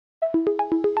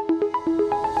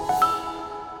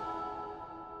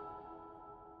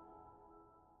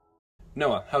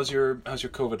Noah, how's your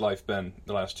COVID life been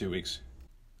the last 2 weeks?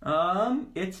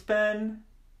 It's been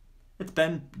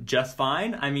just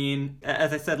fine. I mean,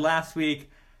 as I said last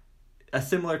week, a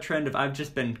similar trend of I've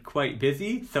just been quite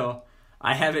busy, so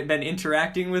I haven't been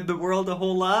interacting with the world a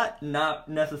whole lot, not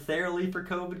necessarily for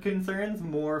COVID concerns,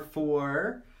 more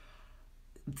for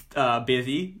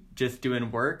busy, just doing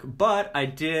work. But I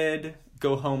did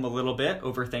go home a little bit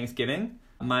over Thanksgiving.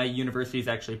 My university is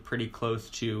actually pretty close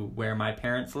to where my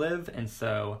parents live, and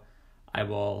so I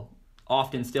will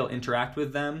often still interact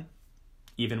with them,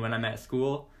 even when I'm at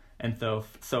school. And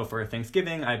so for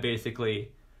Thanksgiving, I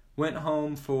basically went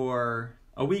home for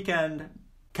a weekend,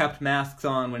 kept masks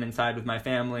on, went inside with my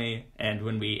family, and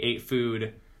when we ate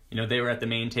food, they were at the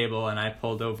main table, and I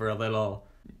pulled over a little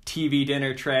TV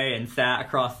dinner tray and sat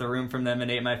across the room from them and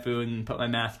ate my food and put my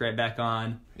mask right back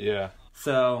on. Yeah.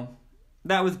 So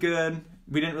that was good.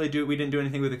 We didn't do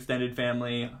anything with extended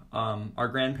family. Our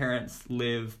grandparents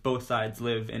both sides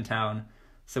live in town.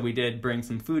 So we did bring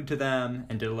some food to them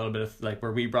and did a little bit of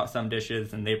where we brought some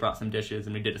dishes and they brought some dishes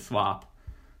and we did a swap.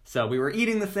 So we were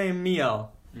eating the same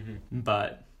meal,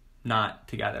 but not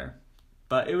together.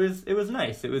 But it was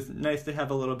nice. It was nice to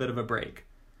have a little bit of a break.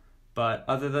 But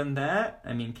other than that,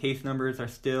 I mean, case numbers are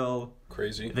still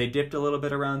crazy. They dipped a little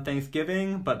bit around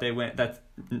Thanksgiving, but that's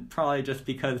probably just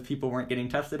because people weren't getting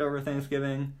tested over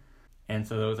Thanksgiving. And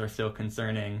so those are still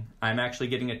concerning. I'm actually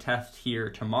getting a test here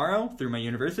tomorrow through my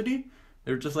university.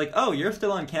 They were just like, "Oh, you're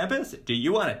still on campus? Do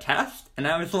you want a test?" And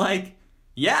I was like,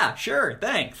 "Yeah, sure,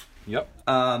 thanks." Yep.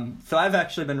 So I've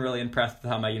actually been really impressed with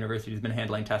how my university's been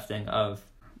handling testing.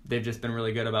 They've just been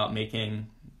really good about making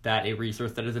that a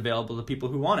resource that is available to people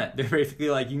who want it. They're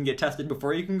basically like, you can get tested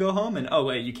before you can go home, and oh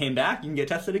wait, you came back, you can get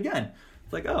tested again.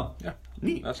 It's like, oh, yeah,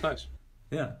 neat. That's nice.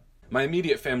 Yeah. My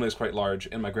immediate family is quite large,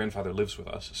 and my grandfather lives with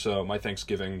us, so my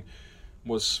Thanksgiving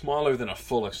was smaller than a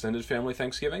full extended family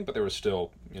Thanksgiving, but there was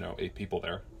still, 8 people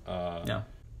there. Yeah.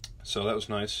 So that was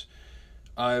nice.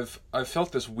 I've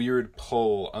felt this weird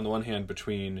pull on the one hand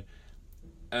between,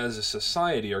 as a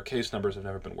society, our case numbers have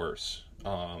never been worse.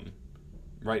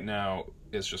 Right now,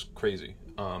 it's just crazy.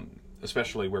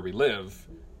 Especially where we live,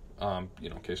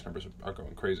 case numbers are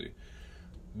going crazy.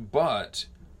 But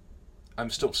I'm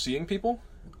still seeing people,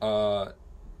 and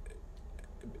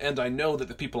I know that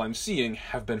the people I'm seeing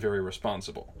have been very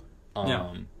responsible.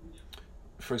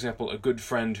 For example, a good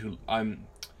friend who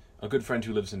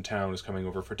lives in town is coming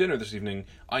over for dinner this evening.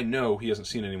 I know he hasn't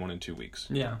seen anyone in 2 weeks.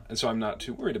 Yeah. And so I'm not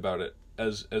too worried about it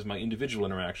as my individual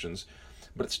interactions,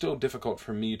 but it's still difficult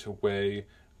for me to weigh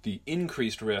the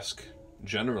increased risk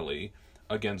generally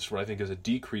against what I think is a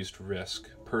decreased risk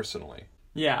personally.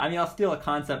 Yeah, I mean, I'll steal a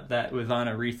concept that was on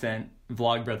a recent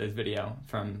Vlogbrothers video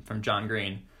from John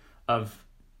Green of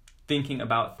thinking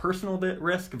about personal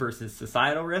risk versus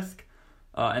societal risk.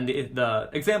 And the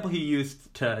example he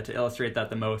used to illustrate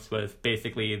that the most was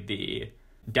basically the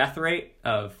death rate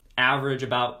of average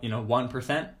about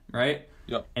 1%, right?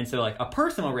 Yep. And so a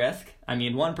personal risk, I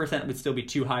mean 1% would still be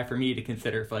too high for me to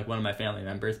consider for one of my family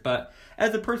members, but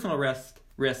as a personal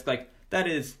risk that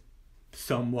is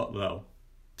somewhat low.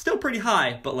 Still pretty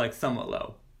high, but somewhat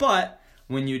low. But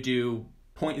when you do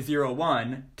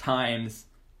 0.01 times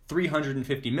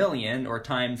 350 million or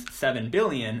times 7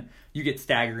 billion, you get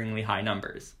staggeringly high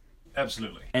numbers.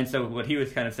 Absolutely. And so what he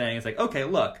was kind of saying is okay,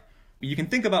 look, you can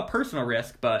think about personal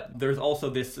risk, but there's also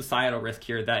this societal risk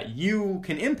here that you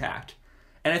can impact.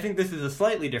 And I think this is a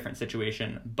slightly different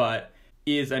situation, but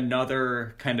is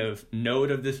another kind of node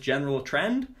of this general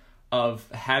trend of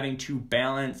having to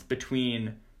balance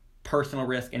between personal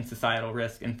risk and societal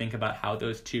risk and think about how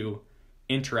those two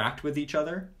interact with each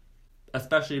other,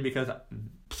 especially because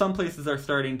some places are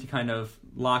starting to kind of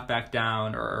lock back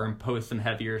down or impose some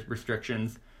heavier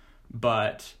restrictions.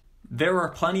 But there were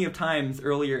plenty of times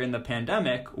earlier in the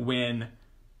pandemic when,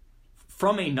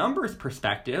 from a numbers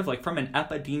perspective, from an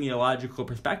epidemiological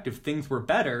perspective, things were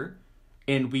better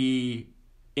and we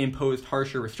imposed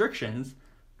harsher restrictions.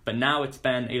 But now it's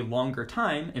been a longer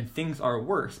time and things are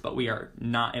worse, but we are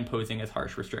not imposing as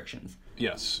harsh restrictions.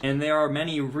 Yes. And there are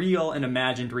many real and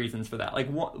imagined reasons for that.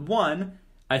 One,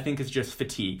 I think, is just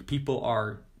fatigue. People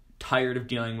are tired of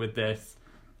dealing with this.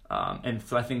 And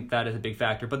so I think that is a big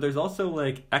factor. But there's also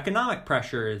economic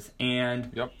pressures,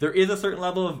 and There is a certain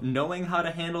level of knowing how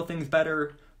to handle things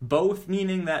better, both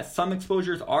meaning that some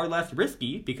exposures are less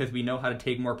risky because we know how to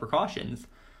take more precautions.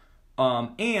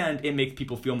 And it makes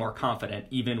people feel more confident,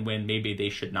 even when maybe they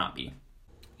should not be.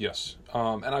 Yes.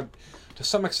 And to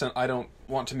some extent, I don't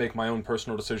want to make my own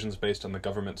personal decisions based on the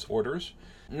government's orders.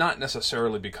 Not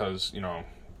necessarily because,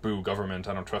 boo government,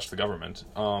 I don't trust the government.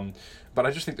 But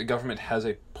I just think the government has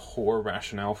a poor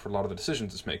rationale for a lot of the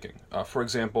decisions it's making. For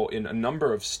example, in a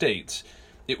number of states,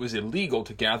 it was illegal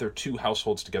to gather 2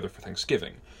 households together for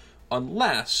Thanksgiving,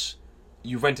 unless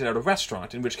you rented out a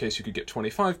restaurant, in which case you could get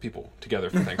 25 people together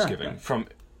for Thanksgiving from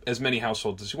as many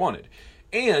households as you wanted.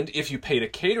 And if you paid a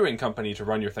catering company to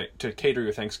run to cater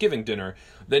your Thanksgiving dinner,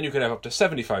 then you could have up to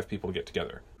 75 people to get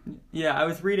together. Yeah, I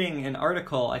was reading an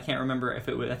article, I can't remember if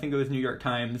it was, I think it was New York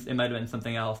Times, it might have been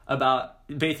something else, about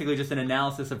basically just an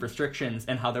analysis of restrictions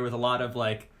and how there was a lot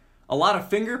of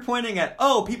finger pointing at,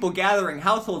 oh, people gathering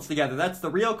households together, that's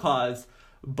the real cause,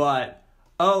 but,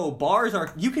 oh,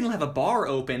 you can have a bar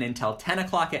open until 10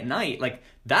 o'clock at night, like,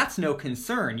 that's no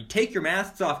concern. You take your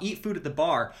masks off, eat food at the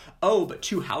bar. Oh, but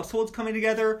 2 households coming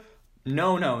together?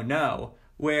 No.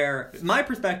 Where my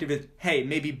perspective is, hey,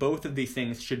 maybe both of these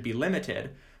things should be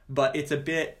limited, but it's a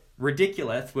bit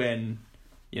ridiculous when,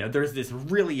 there's this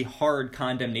really hard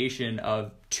condemnation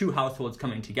of 2 households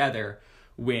coming together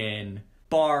when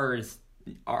bars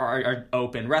are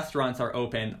open, restaurants are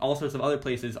open, all sorts of other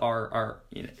places are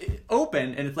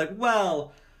open, and it's like,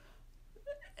 well,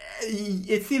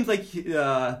 it seems like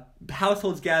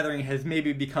households gathering has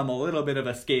maybe become a little bit of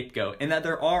a scapegoat, and that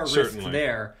there are risks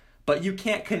there, but you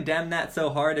can't condemn that so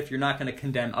hard if you're not going to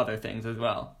condemn other things as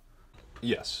well.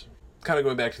 Yes. Kind of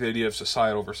going back to the idea of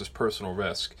societal versus personal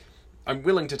risk, I'm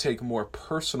willing to take more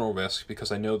personal risk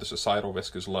because I know the societal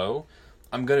risk is low.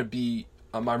 I'm going to be...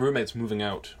 my roommate's moving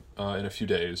out in a few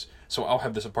days, so I'll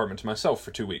have this apartment to myself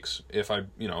for 2 weeks. If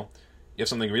if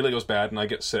something really goes bad and I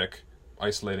get sick,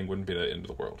 isolating wouldn't be the end of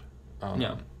the world.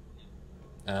 Yeah.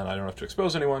 And I don't have to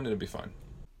expose anyone, it'd be fine.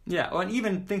 Yeah, well, and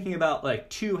even thinking about,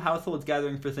 2 households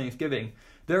gathering for Thanksgiving,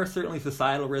 there are certainly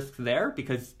societal risks there,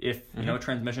 because if,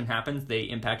 transmission happens, they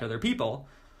impact other people.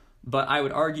 But I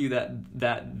would argue that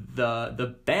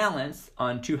the balance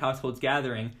on 2 households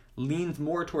gathering leans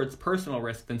more towards personal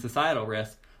risk than societal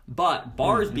risk, but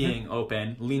bars being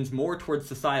open leans more towards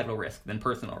societal risk than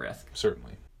personal risk.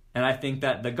 Certainly. And I think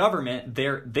that the government,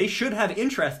 they should have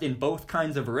interest in both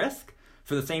kinds of risk,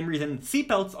 for the same reason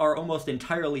seatbelts are almost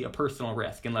entirely a personal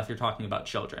risk, unless you're talking about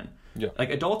children. Yeah.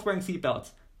 Like, adults wearing seatbelts,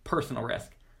 personal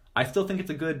risk. I still think it's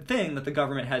a good thing that the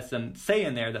government has some say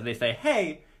in there, that they say,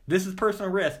 hey, this is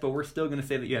personal risk, but we're still going to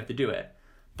say that you have to do it.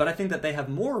 But I think that they have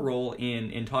more role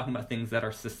in talking about things that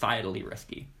are societally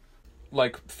risky.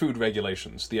 Like food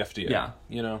regulations, the FDA. Yeah.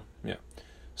 Yeah.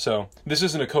 So, this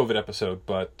isn't a COVID episode,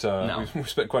 but No. we've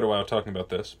spent quite a while talking about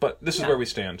this. But this is where we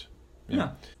stand.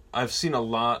 Yeah. I've seen a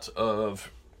lot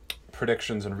of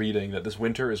predictions and reading that this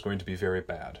winter is going to be very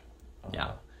bad.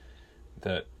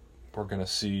 That we're going to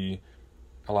see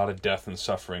a lot of death and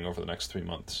suffering over the next 3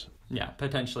 months. Yeah,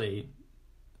 potentially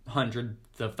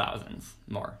hundreds of thousands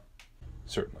more.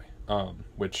 Certainly,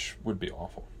 which would be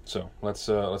awful. So let's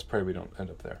pray we don't end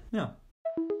up there. Yeah.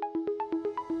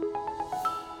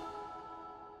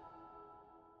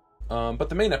 But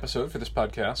the main episode for this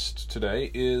podcast today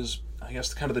is, I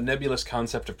guess, kind of the nebulous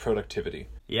concept of productivity.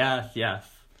 Yes.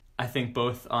 I think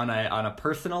both on a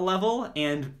personal level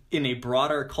and in a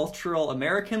broader cultural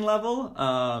American level,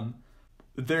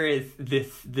 there is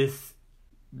this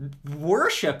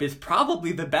worship is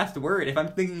probably the best word if I'm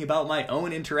thinking about my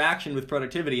own interaction with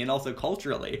productivity and also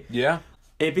culturally. Yeah.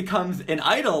 It becomes an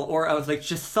idol, or I was like,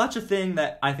 just such a thing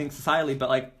that I think societally,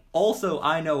 but also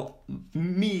I know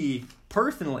me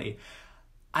personally,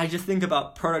 I just think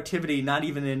about productivity not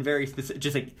even in very specific,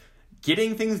 just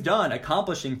getting things done,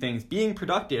 accomplishing things, being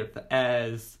productive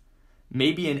as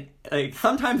maybe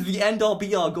sometimes the end-all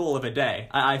be-all goal of a day.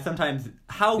 I sometimes,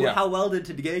 how well did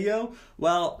today go?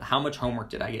 Well, how much homework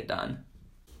did I get done?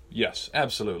 Yes,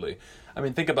 absolutely. I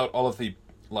mean, think about all of the,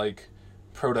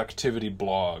 productivity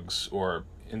blogs or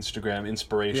Instagram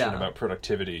inspiration about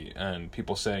productivity, and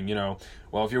people saying,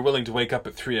 well, if you're willing to wake up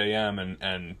at 3 a.m.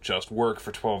 and just work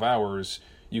for 12 hours,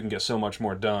 you can get so much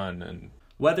more done. And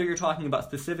whether you're talking about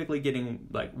specifically getting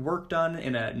work done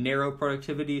in a narrow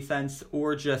productivity sense,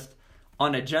 or just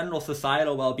on a general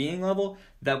societal well-being level,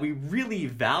 that we really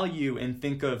value and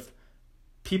think of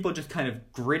people just kind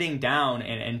of gritting down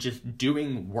and just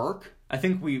doing work. I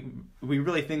think we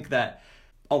really think that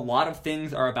a lot of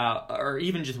things are about, or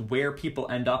even just where people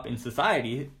end up in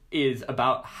society is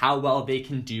about how well they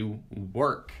can do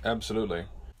work. Absolutely.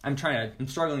 I'm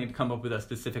struggling to come up with a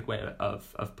specific way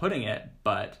of putting it,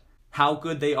 but how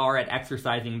good they are at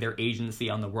exercising their agency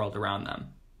on the world around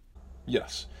them.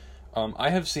 Yes. I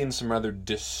have seen some rather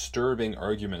disturbing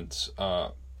arguments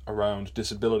around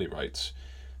disability rights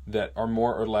that are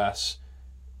more or less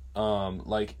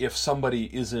if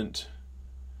somebody isn't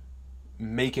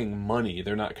making money,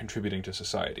 they're not contributing to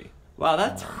society. Wow,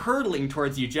 that's hurtling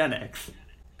towards eugenics.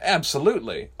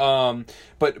 Absolutely.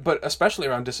 But especially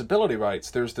around disability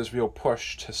rights, there's this real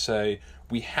push to say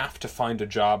we have to find a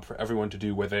job for everyone to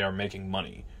do where they are making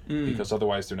money, because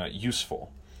otherwise they're not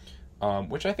useful.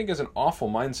 Which I think is an awful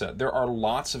mindset. There are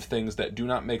lots of things that do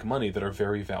not make money that are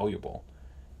very valuable.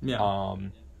 Yeah.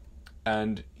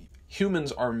 And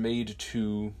humans are made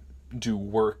to do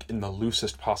work in the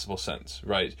loosest possible sense,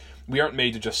 right? We aren't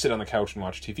made to just sit on the couch and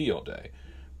watch TV all day.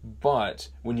 But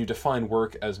when you define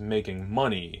work as making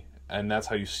money, and that's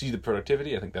how you see the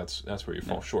productivity, I think that's where you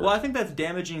fall short. Well, I think that's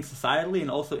damaging societally and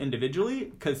also individually,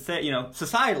 because,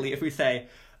 societally, if we say,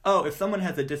 oh, if someone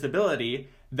has a disability,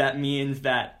 that means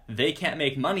that they can't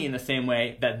make money in the same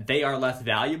way, that they are less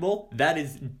valuable, that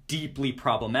is deeply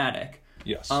problematic.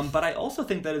 Yes. But I also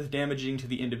think that is damaging to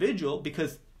the individual,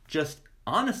 because just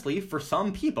honestly, for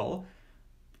some people,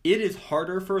 it is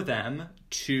harder for them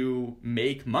to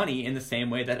make money in the same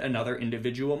way that another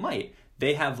individual might.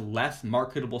 They have less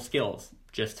marketable skills,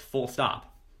 just full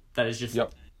stop. That is just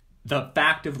the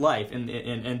fact of life in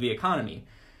the economy.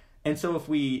 And so if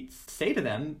we say to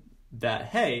them that,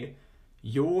 hey,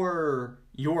 your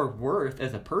worth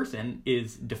as a person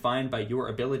is defined by your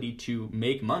ability to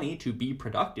make money, to be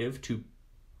productive, to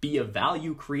be a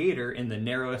value creator in the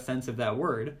narrowest sense of that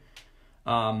word,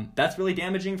 that's really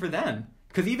damaging for them.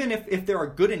 Because even if there are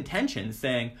good intentions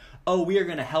saying, oh, we are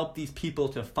going to help these people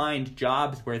to find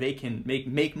jobs where they can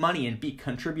make money and be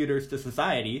contributors to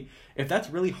society, if that's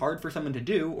really hard for someone to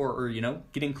do, or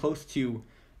getting close to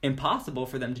impossible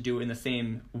for them to do in the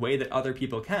same way that other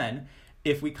people can,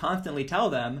 if we constantly tell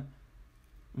them,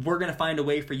 we're going to find a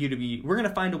way for you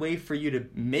to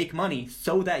make money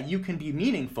so that you can be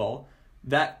meaningful,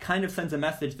 that kind of sends a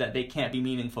message that they can't be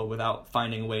meaningful without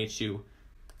finding a way to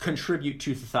contribute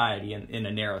to society in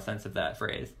a narrow sense of that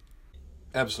phrase.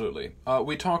 Absolutely.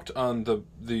 We talked on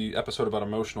the episode about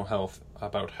emotional health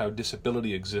about how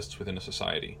disability exists within a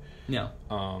society. Yeah.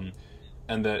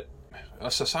 And that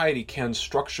a society can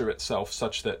structure itself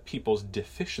such that people's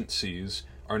deficiencies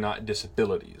are not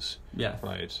disabilities. Yeah.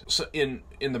 Right. So in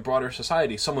the broader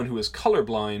society, someone who is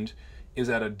colorblind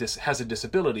has a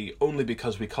disability only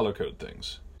because we color code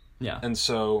things. Yeah. And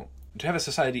so to have a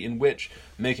society in which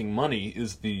making money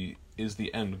is the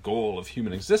end goal of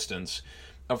human existence,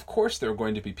 of course there are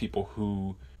going to be people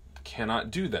who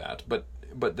cannot do that, but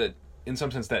that in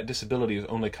some sense that disability is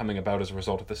only coming about as a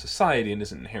result of the society and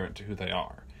isn't inherent to who they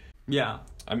are. Yeah.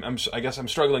 I guess I'm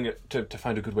struggling to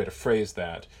find a good way to phrase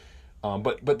that.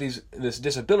 But this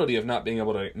disability of not being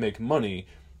able to make money,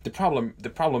 the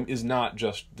problem is not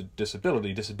just the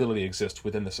disability. Disability exists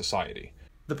within the society.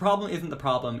 The problem isn't the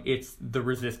problem, it's the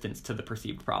resistance to the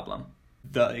perceived problem.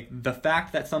 The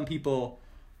fact that some people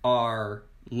are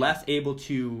less able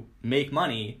to make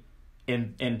money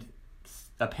and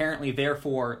apparently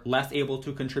therefore less able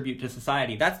to contribute to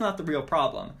society, that's not the real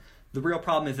problem. The real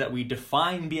problem is that we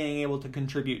define being able to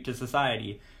contribute to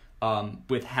society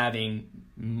with having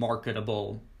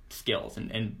marketable skills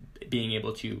and being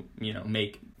able to,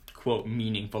 make, quote,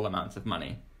 meaningful amounts of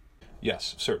money.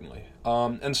 Yes, certainly.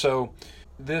 And so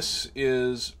this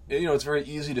is, it's very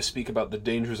easy to speak about the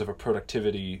dangers of a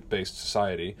productivity-based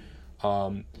society,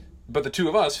 but the two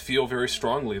of us feel very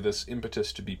strongly this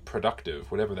impetus to be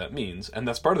productive, whatever that means, and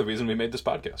that's part of the reason we made this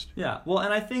podcast. Yeah, well,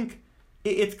 and I think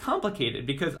it's complicated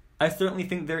because I certainly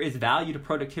think there is value to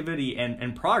productivity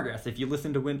and progress. If you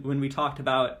listen to when we talked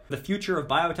about the future of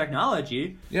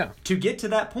biotechnology, to get to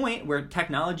that point where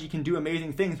technology can do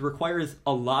amazing things requires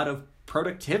a lot of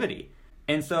productivity.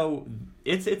 And so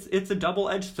it's a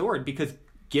double-edged sword because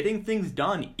getting things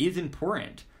done is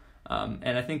important.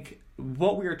 And I think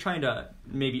what we are trying to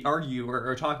maybe argue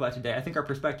or talk about today, I think our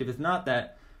perspective is not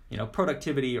that,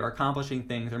 productivity or accomplishing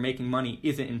things or making money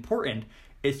isn't important.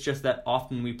 It's just that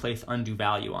often we place undue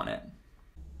value on it.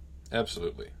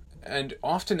 Absolutely. And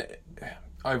often,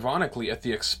 ironically, at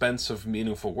the expense of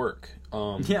meaningful work.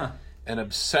 An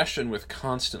obsession with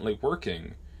constantly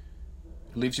working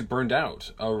leaves you burned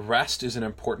out. Rest is an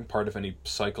important part of any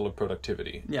cycle of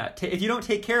productivity. Yeah, if you don't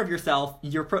take care of yourself,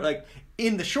 you're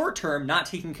in the short term, not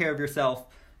taking care of yourself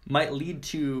might lead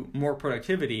to more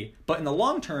productivity, but in the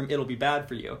long term, it'll be bad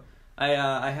for you.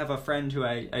 I have a friend who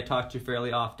I talk to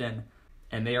fairly often,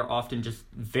 and they are often just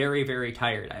very, very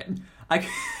tired.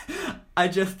 I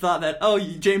just thought that,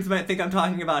 James might think I'm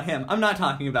talking about him. I'm not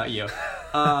talking about you.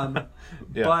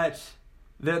 But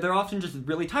they're often just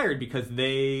really tired because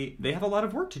they have a lot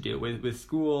of work to do with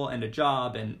school and a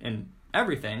job and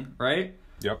everything, right?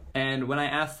 Yep. And when I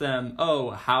ask them,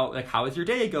 how is your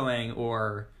day going?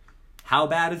 Or how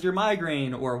bad is your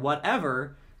migraine? Or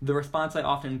whatever, the response I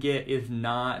often get is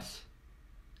not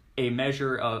a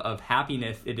measure of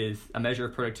happiness, it is a measure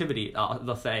of productivity.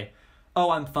 They'll say,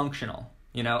 oh, I'm functional.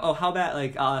 Oh, how bad,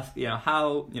 like,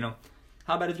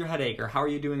 how bad is your headache? Or how are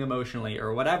you doing emotionally?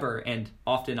 Or whatever. And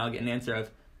often I'll get an answer of,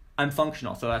 I'm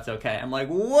functional, so that's okay. I'm like,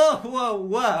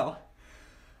 whoa.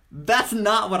 That's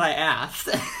not what I asked.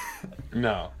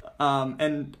 No.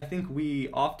 And I think we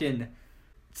often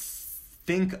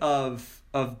think of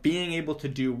being able to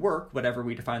do work, whatever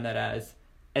we define that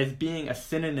as being a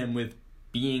synonym with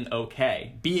being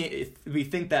okay. We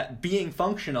think that being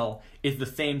functional is the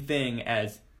same thing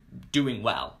as doing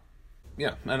well.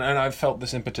 Yeah, and I've felt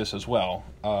this impetus as well.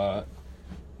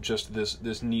 Just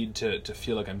this need to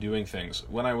feel like I'm doing things.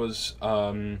 When I was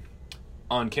on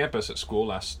campus at school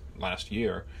last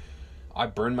year, I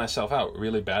burned myself out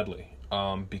really badly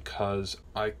because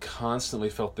I constantly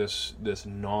felt this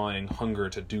gnawing hunger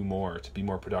to do more, to be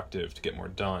more productive, to get more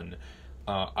done.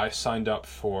 I signed up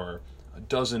for a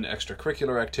dozen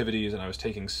extracurricular activities, and I was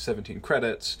taking 17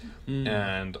 credits,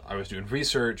 and I was doing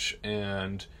research,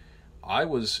 and I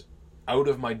was out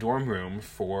of my dorm room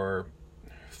for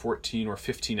 14 or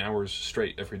 15 hours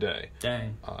straight every day.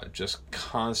 Dang. Just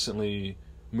constantly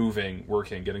moving,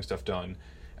 working, getting stuff done.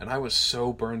 And I was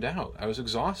so burned out. I was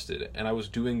exhausted, and I was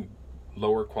doing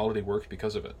lower quality work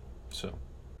because of it. So,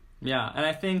 yeah, and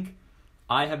I think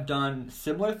I have done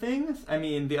similar things. I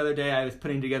mean, the other day I was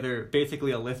putting together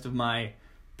basically a list of my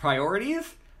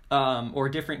priorities, or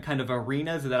different kind of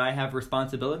arenas that I have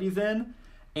responsibilities in.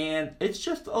 And it's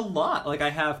just a lot. Like, I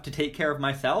have to take care of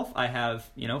myself. I have,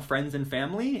 friends and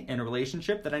family and a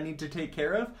relationship that I need to take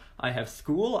care of. I have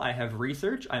school. I have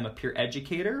research. I'm a peer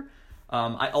educator.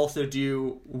 I also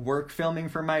do work filming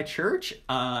for my church.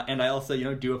 And I also,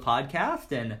 do a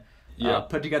podcast and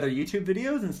put together YouTube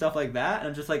videos and stuff like that. And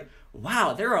I'm just like,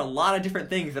 wow, there are a lot of different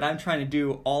things that I'm trying to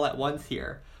do all at once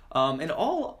here. And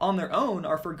all on their own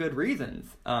are for good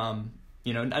reasons.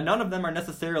 None of them are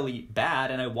necessarily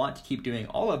bad, and I want to keep doing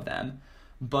all of them,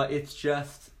 but it's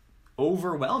just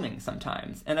overwhelming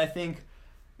sometimes. And I think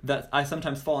that I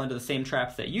sometimes fall into the same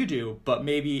traps that you do, but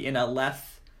maybe in a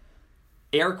less,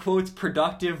 air quotes,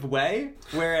 productive way,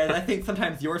 whereas I think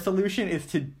sometimes your solution is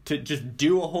to just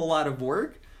do a whole lot of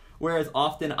work, whereas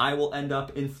often I will end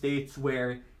up in states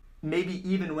where maybe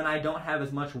even when I don't have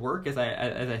as much work as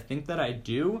I think that I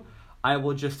do, I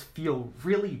will just feel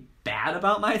really bad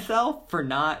about myself for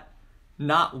not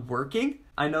working.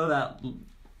 I know that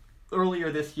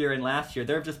earlier this year and last year,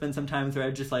 there have just been some times where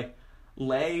I've just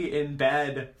lay in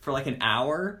bed for an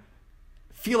hour,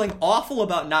 feeling awful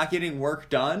about not getting work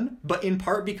done, but in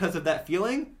part because of that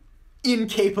feeling,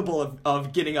 incapable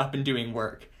of getting up and doing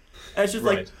work. And it's just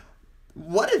right.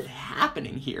 What is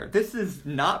happening here? This is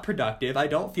not productive. I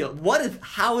don't feel,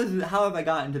 how have I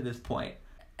gotten to this point?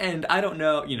 And I don't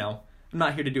know, I'm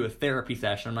not here to do a therapy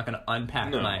session. I'm not going to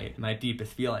unpack my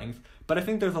deepest feelings. But I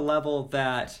think there's a level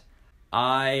that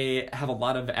I have a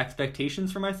lot of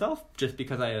expectations for myself just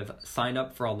because I have signed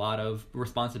up for a lot of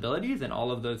responsibilities, and all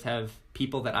of those have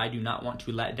people that I do not want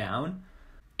to let down.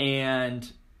 And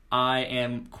I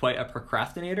am quite a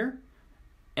procrastinator.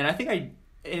 And I think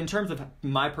in terms of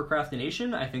my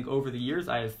procrastination, I think over the years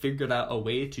I have figured out a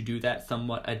way to do that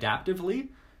somewhat adaptively.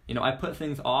 I put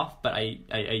things off, but I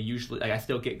usually, I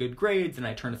still get good grades and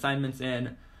I turn assignments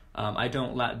in. I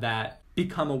don't let that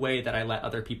become a way that I let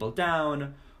other people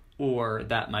down or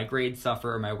that my grades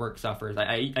suffer or my work suffers.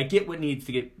 I get what needs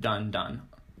to get done.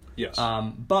 Yes.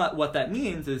 But what that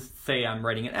means is, say I'm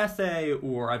writing an essay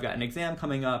or I've got an exam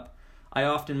coming up, I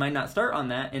often might not start on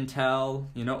that until,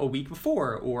 a week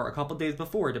before or a couple days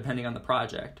before, depending on the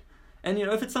project. And,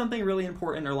 if it's something really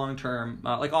important or long-term,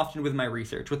 often with my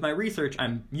research. With my research,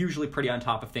 I'm usually pretty on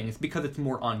top of things because it's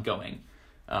more ongoing.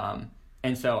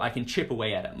 And so I can chip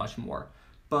away at it much more.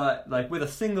 But, with a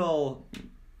single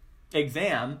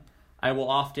exam, I will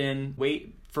often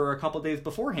wait for a couple days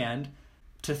beforehand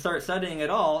to start studying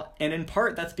at all. And in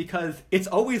part, that's because it's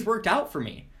always worked out for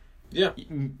me. Yeah.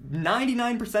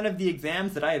 99% of the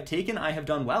exams that I have taken, I have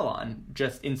done well on,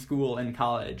 just in school and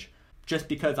college. Just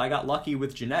because I got lucky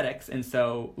with genetics, and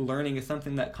so learning is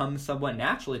something that comes somewhat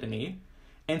naturally to me.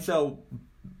 And so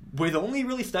with only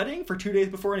really studying for 2 days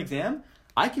before an exam,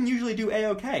 I can usually do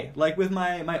A-okay. Like with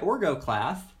my Orgo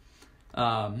class,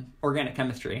 organic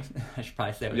chemistry, I should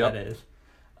probably say what that is.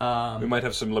 We might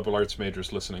have some liberal arts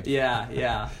majors listening.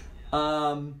 Yeah.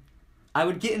 I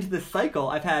would get into this cycle.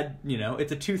 I've had,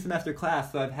 it's a 2-semester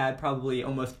class, so I've had probably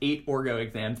almost 8 Orgo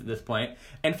exams at this point.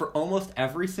 And for almost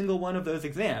every single one of those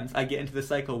exams, I get into the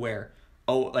cycle where,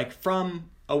 from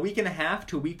a week and a half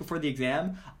to a week before the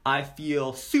exam, I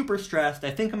feel super stressed.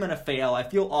 I think I'm going to fail. I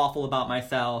feel awful about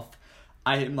myself.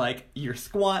 I'm like, you're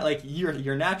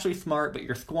naturally smart, but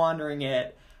you're squandering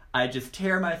it. I just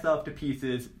tear myself to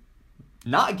pieces,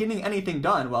 not getting anything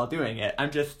done while doing it.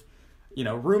 I'm just,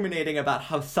 ruminating about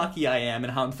how sucky I am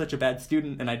and how I'm such a bad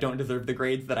student and I don't deserve the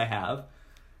grades that I have,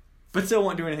 but still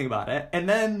won't do anything about it. And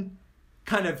then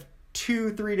kind of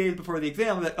 2-3 days before the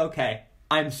exam, I'm like, okay,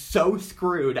 I'm so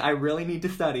screwed. I really need to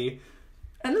study.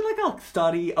 And then, I'll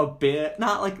study a bit,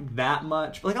 not, that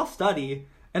much, but, I'll study,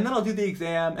 and then I'll do the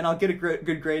exam, and I'll get a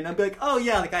good grade, and I'll be like, oh,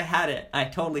 yeah, I had it. I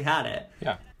totally had it.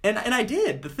 Yeah. And I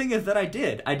did. The thing is that I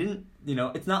did. I didn't,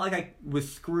 it's not like I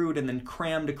was screwed and then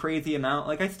crammed a crazy amount.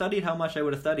 I studied how much I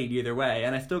would have studied either way,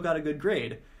 and I still got a good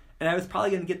grade. And I was probably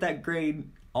going to get that grade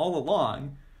all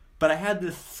along, but I had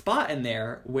this spot in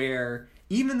there where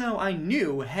even though I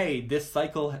knew, hey, this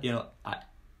cycle,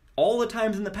 all the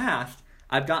times in the past,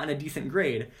 I've gotten a decent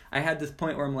grade, I had this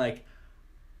point where I'm like,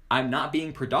 I'm not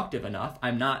being productive enough.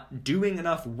 I'm not doing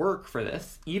enough work for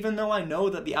this, even though I know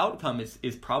that the outcome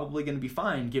is probably going to be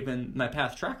fine given my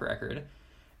past track record.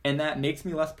 And that makes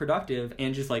me less productive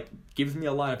and just gives me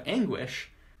a lot of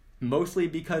anguish, mostly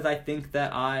because I think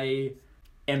that I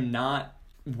am not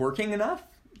working enough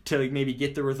to maybe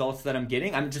get the results that I'm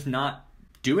getting. I'm just not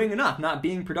doing enough, not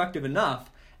being productive enough.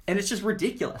 And it's just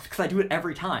ridiculous because I do it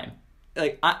every time.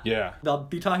 I'll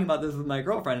be talking about this with my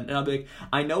girlfriend, and I'll be like,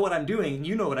 I know what I'm doing, and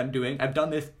you know what I'm doing. I've done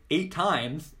this 8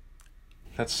 times.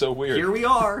 That's so weird. Here we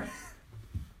are.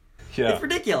 Yeah. It's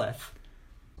ridiculous.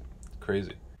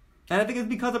 Crazy. And I think it's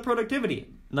because of productivity.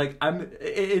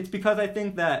 It's because I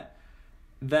think that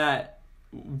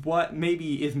what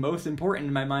maybe is most important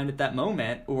in my mind at that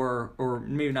moment, or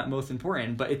maybe not most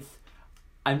important, but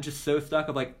I'm just so stuck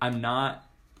of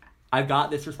I've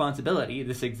got this responsibility,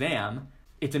 this exam.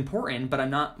 It's important, but I'm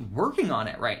not working on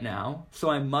it right now, so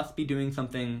I must be doing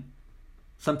something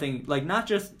not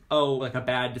just, a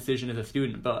bad decision as a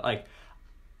student, but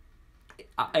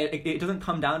it doesn't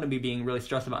come down to me being really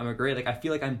stressed about my grade. I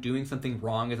feel like I'm doing something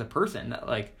wrong as a person.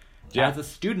 That as a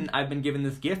student, I've been given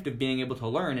this gift of being able to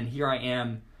learn, and here I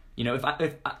am. I'll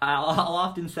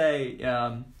often say,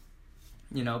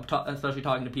 especially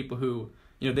talking to people who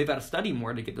they've got to study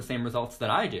more to get the same results that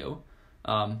I do.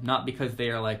 Not because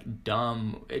they are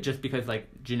dumb, just because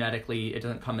genetically it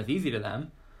doesn't come as easy to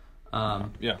them.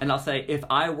 And I'll say, if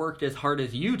I worked as hard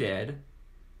as you did,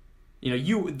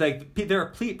 there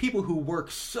are people who work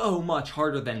so much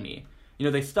harder than me.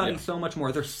 They study so much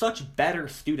more. They're such better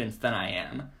students than I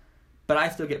am, but I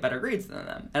still get better grades than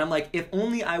them. And I'm like, if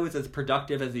only I was as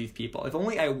productive as these people, if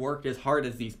only I worked as hard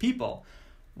as these people,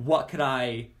 what could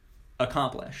I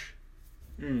accomplish?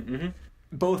 Mm-hmm.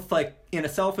 Both in a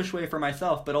selfish way for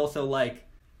myself, but also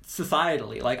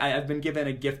societally. I've been given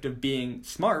a gift of being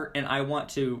smart, and I want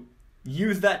to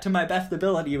use that to my best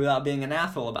ability without being an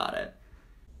asshole about it.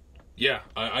 Yeah,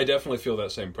 I definitely feel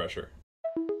that same pressure.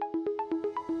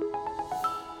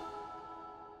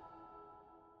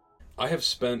 I have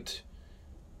spent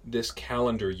this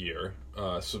calendar year,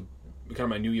 so kind of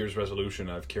my New Year's resolution,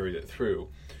 I've carried it through,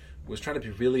 was trying to be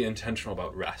really intentional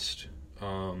about rest.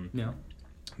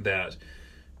 That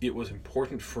it was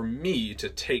important for me to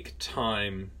take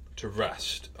time to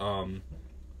rest. And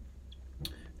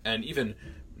even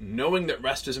knowing that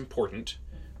rest is important,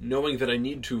 knowing that I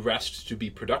need to rest to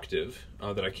be productive,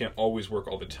 that I can't always work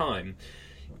all the time,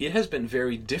 it has been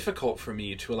very difficult for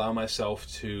me to allow myself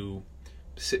to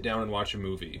sit down and watch a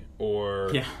movie,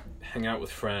 or hang out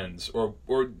with friends, or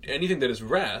anything that is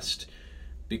rest,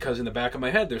 because in the back of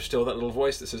my head there's still that little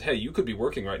voice that says, hey, you could be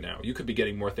working right now, you could be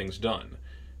getting more things done.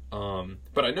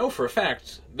 But I know for a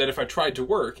fact that if I tried to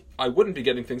work, I wouldn't be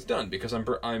getting things done because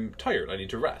I'm tired. I need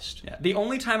to rest. Yeah. The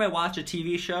only time I watch a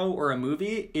TV show or a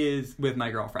movie is with my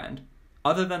girlfriend.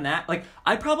 Other than that,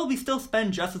 I probably still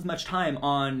spend just as much time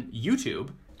on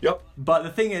YouTube. Yep. But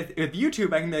the thing is, with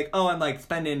YouTube, I can be I'm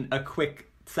spending a quick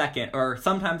second, or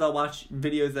sometimes I'll watch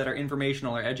videos that are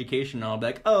informational or educational. I'll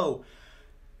be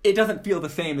it doesn't feel the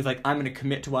same as I'm going to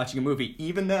commit to watching a movie,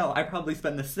 even though I probably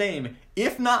spend the same,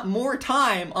 if not more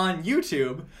time on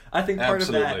YouTube. I think part of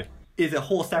that is a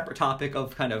whole separate topic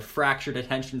of kind of fractured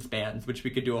attention spans, which we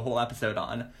could do a whole episode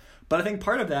on. But I think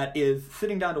part of that is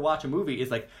sitting down to watch a movie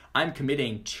is I'm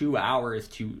committing 2 hours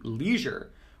to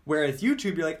leisure. Whereas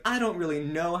YouTube, you're I don't really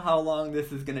know how long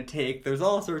this is going to take. There's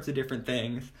all sorts of different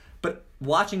things. But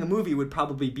watching a movie would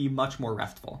probably be much more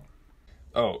restful.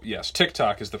 Oh, yes.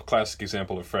 TikTok is the classic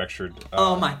example of fractured...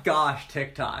 oh my gosh,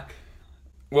 TikTok.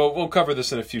 Well, we'll cover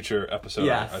this in a future episode,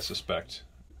 yes. I suspect.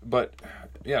 But,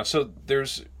 yeah, so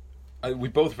we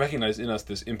both recognize in us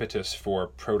this impetus for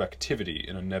productivity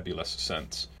in a nebulous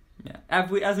sense. Yeah.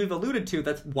 As we've alluded to,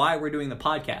 that's why we're doing the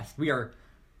podcast. We are,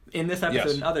 in this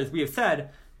episode and others, we have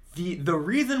said, the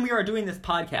reason we are doing this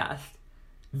podcast,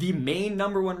 the main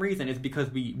number one reason is because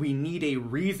we need a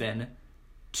reason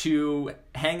to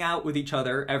hang out with each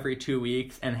other every 2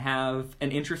 weeks and have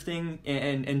an interesting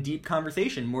and deep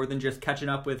conversation more than just catching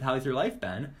up with how's your life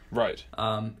been. Right.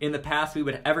 In the past, we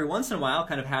would every once in a while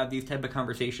kind of have these type of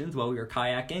conversations while we were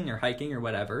kayaking or hiking or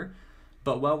whatever.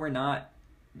 But while we're not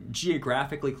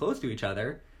geographically close to each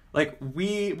other, like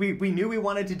we knew we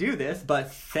wanted to do this,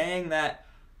 but saying that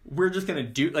we're just going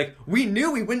to do, like, we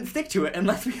knew we wouldn't stick to it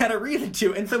unless we had a reason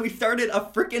to. And so we started a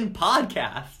freaking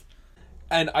podcast.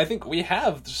 And I think we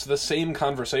have the same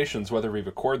conversations whether we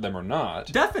record them or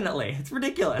not. Definitely. It's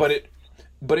ridiculous.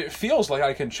 But it feels like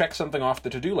I can check something off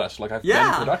the to-do list, like I've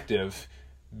been productive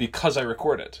because I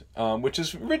record it, which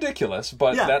is ridiculous,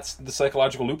 but that's the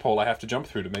psychological loophole I have to jump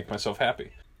through to make myself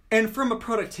happy. And from a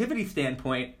productivity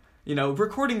standpoint, you know,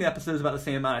 recording the episode is about the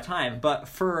same amount of time, but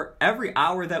for every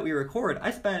hour that we record,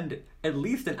 I spend at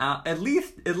least an hour, at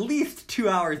least 2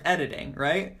 hours editing,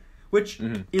 right? Which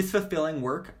is fulfilling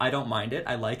work. I don't mind it.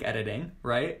 I like editing,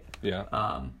 right? Yeah.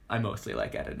 I mostly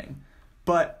like editing.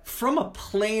 But from a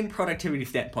plain productivity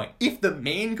standpoint, if the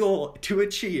main goal to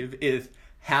achieve is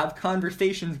have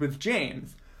conversations with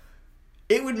James,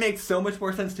 it would make so much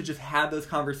more sense to just have those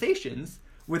conversations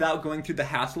without going through the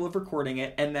hassle of recording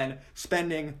it and then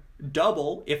spending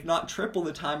double, if not triple,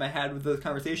 the time I had with those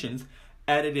conversations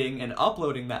editing and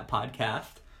uploading that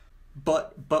podcast.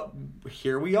 But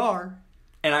here we are.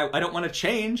 And I don't want to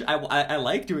change. I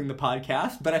like doing the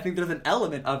podcast, but I think there's an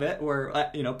element of it where,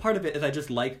 you know, part of it is I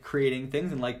just like creating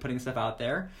things and like putting stuff out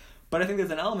there. But I think there's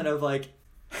an element of, like,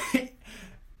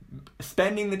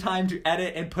 spending the time to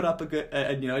edit and put up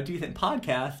a decent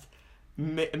podcast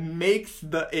makes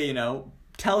the, you know,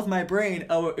 tells my brain,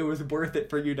 oh, it was worth it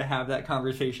for you to have that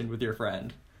conversation with your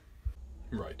friend.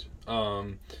 Right.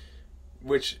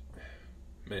 Which,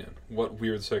 man, what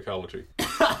weird psychology.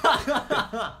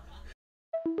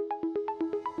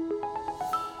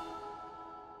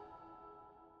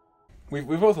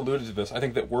 We've both alluded to this. I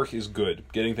think that work is good.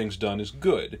 Getting things done is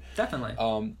good.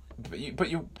 Definitely.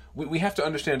 We have to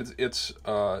understand its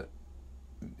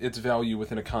value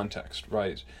within a context,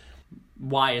 right?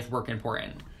 Why is work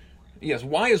important? Yes,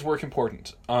 why is work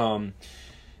important? And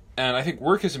I think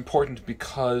work is important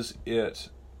because it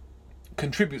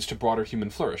contributes to broader human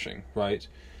flourishing, right?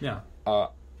 Yeah.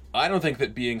 I don't think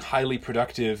that being highly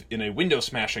productive in a window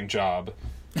smashing job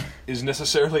is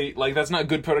necessarily, like, that's not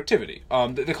good productivity.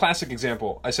 The classic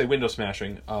example, I say window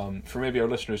smashing, for maybe our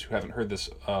listeners who haven't heard this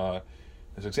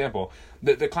example,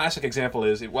 the classic example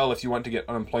is, well, if you want to get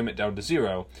unemployment down to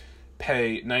zero,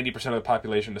 pay 90% of the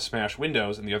population to smash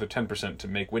windows and the other 10% to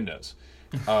make windows.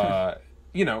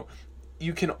 You know,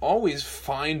 you can always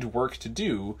find work to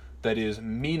do that is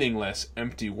meaningless,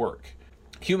 empty work.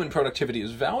 Human productivity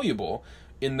is valuable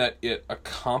in that it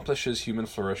accomplishes human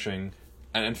flourishing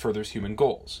and furthers human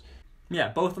goals. Yeah,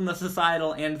 both on the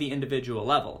societal and the individual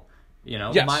level. You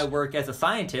know, yes. My work as a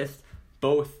scientist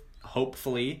both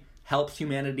hopefully helps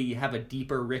humanity have a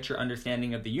deeper, richer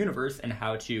understanding of the universe and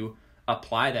how to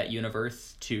apply that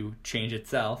universe to change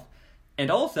itself. And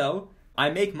also, I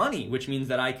make money, which means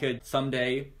that I could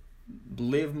someday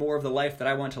live more of the life that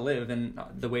I want to live in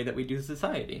the way that we do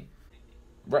society.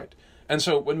 Right. And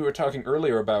so when we were talking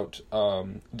earlier about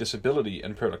disability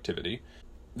and productivity,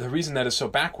 the reason that is so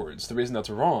backwards, the reason that's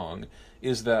wrong,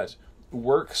 is that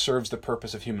work serves the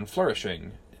purpose of human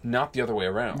flourishing, not the other way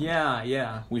around.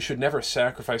 Yeah. We should never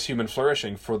sacrifice human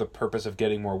flourishing for the purpose of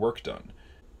getting more work done.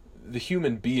 The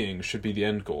human being should be the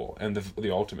end goal and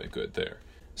the ultimate good there.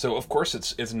 So, of course,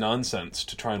 it's nonsense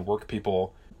to try and work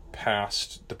people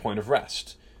past the point of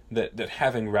rest. That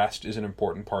having rest is an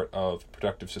important part of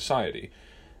productive society.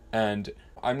 And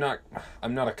I'm not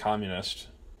a communist,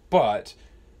 but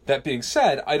that being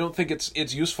said, I don't think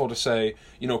it's useful to say,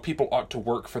 you know, people ought to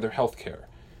work for their health care.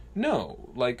 No,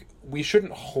 like, we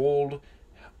shouldn't hold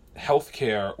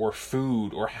healthcare or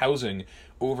food or housing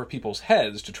over people's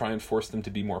heads to try and force them to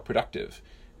be more productive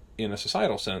in a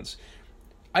societal sense.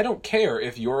 I don't care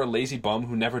if you're a lazy bum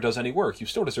who never does any work. You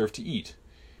still deserve to eat.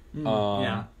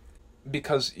 Yeah.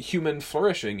 Because human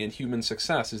flourishing and human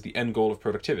success is the end goal of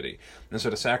productivity. And so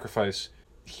to sacrifice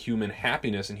human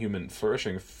happiness and human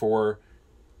flourishing for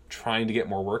trying to get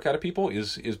more work out of people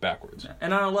is backwards.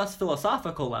 And on a less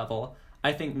philosophical level,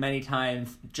 I think many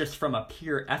times, just from a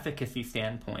pure efficacy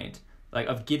standpoint, like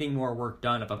of getting more work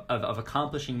done, of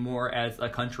accomplishing more as a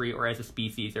country or as a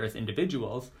species or as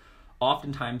individuals,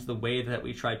 oftentimes the way that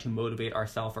we try to motivate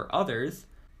ourselves or others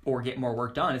or get more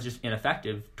work done is just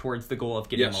ineffective towards the goal of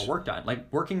getting more work done.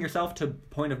 Like, working yourself to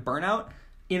point of burnout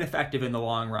ineffective in the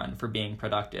long run for being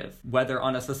productive, whether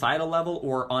on a societal level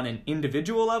or on an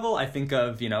individual level. I think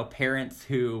of, parents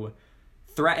who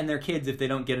threaten their kids if they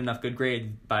don't get enough good grades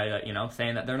by,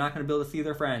 saying that they're not going to be able to see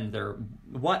their friends or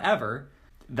whatever.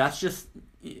 That's just,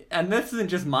 and this isn't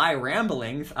just my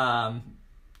ramblings. I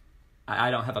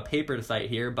don't have a paper to cite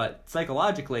here, but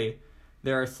psychologically,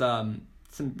 there are some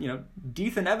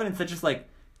decent evidence that just like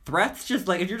threats, just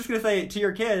like if you're just going to say to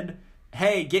your kid,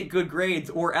 hey, get good grades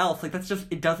or else, like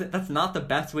that's not the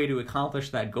best way to accomplish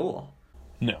that goal.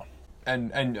 No.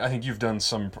 And I think you've done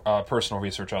some personal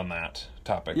research on that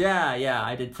topic. Yeah,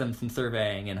 I did some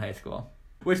surveying in high school,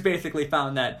 which basically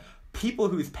found that people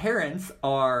whose parents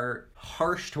are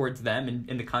harsh towards them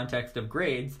in the context of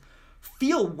grades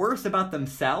feel worse about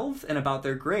themselves and about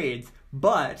their grades,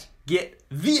 but get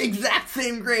the exact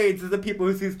same grades as the people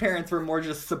whose parents were more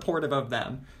just supportive of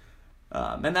them.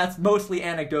 And that's mostly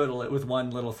anecdotal. It was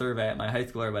one little survey at my high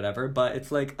school or whatever, but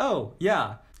it's like, oh,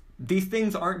 yeah, these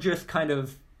things aren't just kind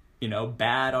of,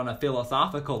 bad on a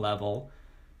philosophical level.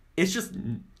 It's just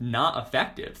not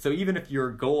effective. So even if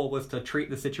your goal was to treat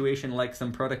the situation like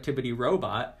some productivity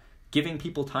robot, giving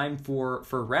people time for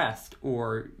rest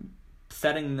or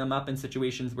setting them up in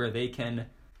situations where they can,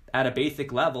 at a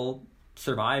basic level,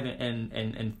 survive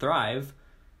and thrive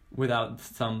without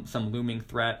some looming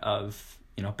threat of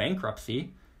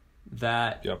bankruptcy,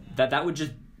 that would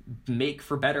just make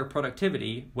for better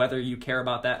productivity, whether you care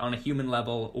about that on a human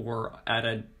level or at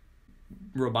a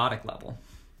robotic level.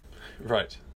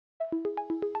 Right.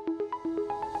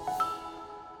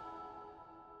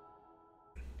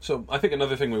 So I think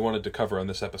another thing we wanted to cover on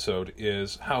this episode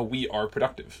is how we are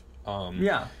productive.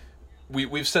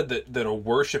 We've said that a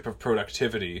worship of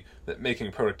productivity, that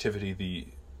making productivity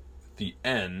the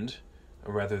end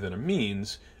rather than a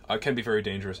means, can be very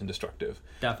dangerous and destructive.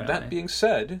 Definitely. That being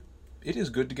said, it is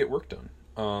good to get work done.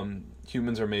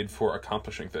 Humans are made for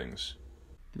accomplishing things.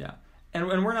 Yeah. And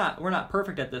we're not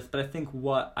perfect at this, but I think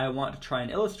what I want to try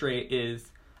and illustrate is,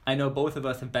 I know both of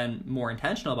us have been more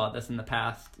intentional about this in the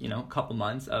past, couple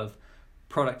months of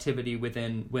productivity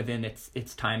within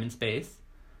its time and space.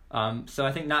 So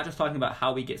I think not just talking about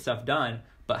how we get stuff done,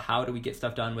 but how do we get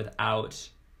stuff done without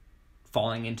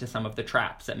falling into some of the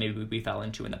traps that maybe we fell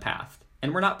into in the past.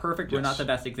 And we're not perfect, We're not the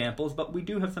best examples, but we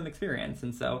do have some experience,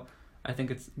 and so I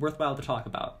think it's worthwhile to talk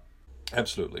about.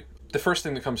 Absolutely. The first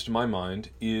thing that comes to my mind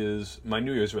is my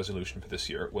New Year's resolution for this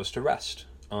year was to rest.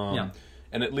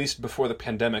 And at least before the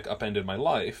pandemic upended my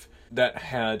life, that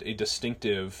had a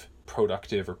distinctive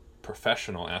productive or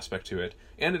professional aspect to it,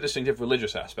 and a distinctive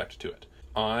religious aspect to it.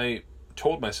 I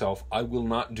told myself I will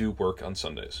not do work on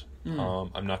Sundays.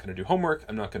 I'm not going to do homework,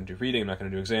 I'm not going to do reading, I'm not going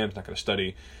to do exams, I'm not going to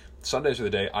study. Sundays are the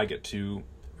day I get to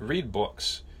read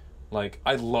books. Like,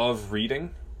 I love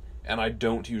reading, and I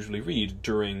don't usually read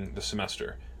during the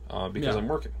semester because I'm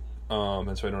working,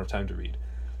 and so I don't have time to read.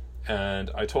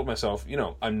 And I told myself,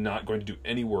 I'm not going to do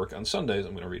any work on Sundays.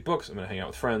 I'm going to read books, I'm going to hang out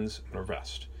with friends, I'm going to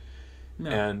rest.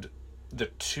 And the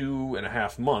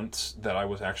 2.5 months that I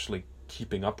was actually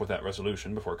keeping up with that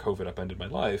resolution before COVID upended my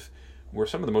life were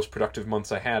some of the most productive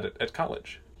months I had at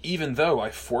college, even though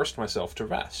I forced myself to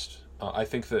rest. I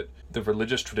think that the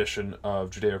religious tradition of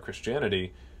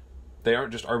Judeo-Christianity, they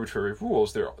aren't just arbitrary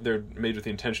rules, they're made with the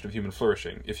intention of human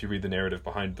flourishing, if you read the narrative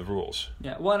behind the rules.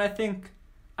 Yeah, well, and I think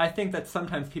that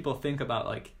sometimes people think about,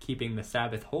 like, keeping the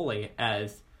Sabbath holy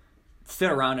as sit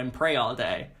around and pray all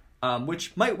day,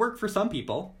 which might work for some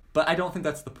people, but I don't think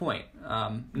that's the point.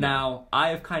 Now, I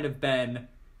have kind of been,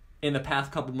 in the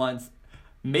past couple months,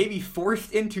 maybe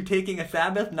forced into taking a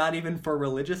Sabbath, not even for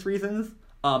religious reasons,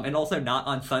 and also not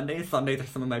on Sundays. Sundays are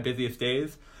some of my busiest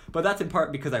days, but that's in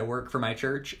part because I work for my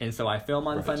church, and so I film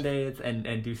on Sundays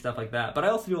and do stuff like that. But I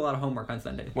also do a lot of homework on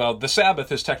Sundays. Well, the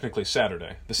Sabbath is technically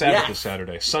Saturday. The Sabbath is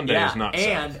Saturday. Sunday is not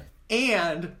Sabbath.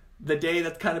 And the day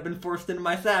that's kind of been forced into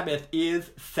my Sabbath is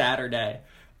Saturday.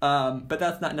 But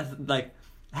that's not necessarily, like,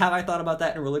 have I thought about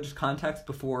that in a religious context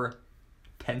before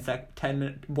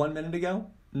 1 minute ago?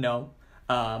 No.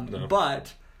 No.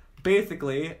 But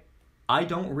basically, I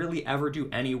don't really ever do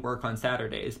any work on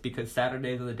Saturdays because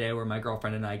Saturdays are the day where my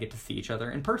girlfriend and I get to see each other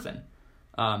in person.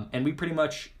 And we pretty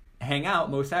much hang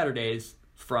out most Saturdays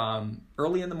from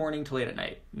early in the morning to late at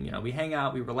night. We hang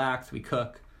out, we relax, we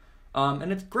cook.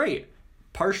 And it's great.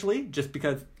 Partially just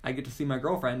because I get to see my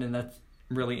girlfriend and that's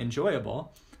really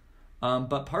enjoyable.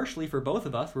 But partially for both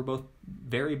of us, we're both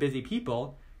very busy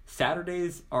people.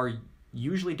 Saturdays are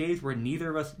usually days where neither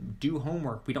of us do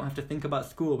homework. We don't have to think about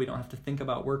school. We don't have to think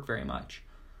about work very much.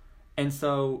 And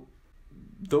so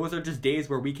those are just days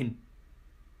where we can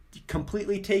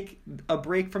completely take a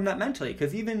break from that mentally.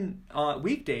 Because even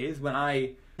weekdays, when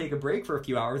I take a break for a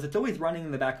few hours, it's always running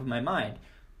in the back of my mind.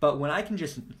 But when I can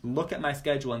just look at my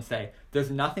schedule and say,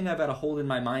 there's nothing I've got to hold in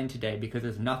my mind today because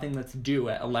there's nothing that's due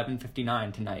at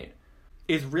 11:59 tonight,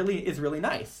 is really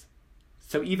nice.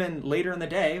 So even later in the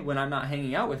day, when I'm not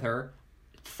hanging out with her,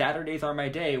 Saturdays are my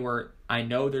day where I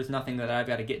know there's nothing that I've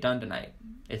got to get done tonight.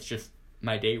 It's just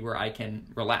my day where I can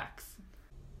relax.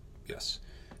 Yes.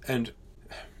 And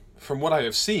from what I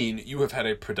have seen, you have had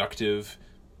a productive,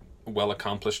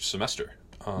 well-accomplished semester.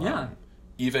 Yeah.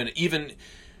 Even,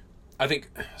 I think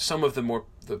some of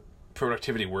the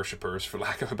productivity worshippers, for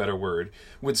lack of a better word,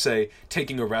 would say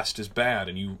taking a rest is bad,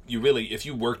 and you really, if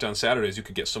you worked on Saturdays, you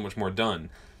could get so much more done.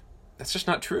 That's just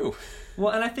not true.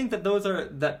 Well, and I think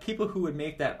that people who would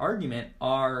make that argument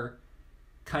are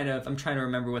kind of, I'm trying to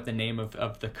remember what the name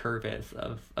of the curve is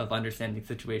of understanding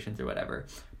situations or whatever.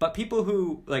 But people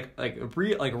who like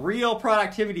real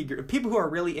productivity, people who are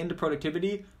really into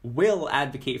productivity will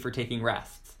advocate for taking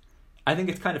rests. I think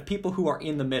it's kind of people who are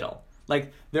in the middle.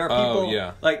 Like there are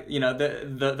people like, you know,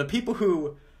 the people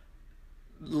who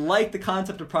like the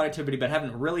concept of productivity but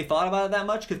haven't really thought about it that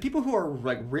much, because people who are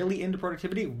like really into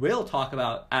productivity will talk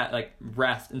about like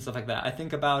rest and stuff like that. I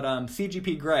think about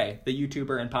CGP Grey, the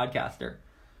YouTuber and podcaster.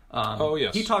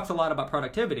 Yes. He talks a lot about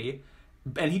productivity,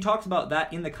 and he talks about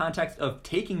that in the context of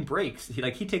taking breaks.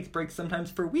 He takes breaks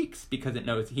sometimes for weeks because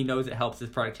he knows it helps his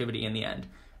productivity in the end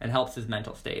and helps his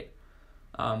mental state.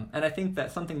 And I think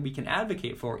that's something we can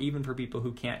advocate for, even for people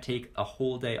who can't take a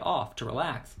whole day off to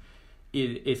relax,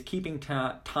 is keeping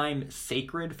time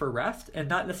sacred for rest, and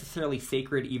not necessarily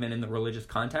sacred even in the religious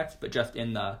context, but just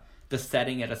in the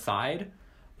setting it aside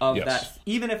of that.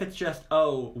 Even if it's just,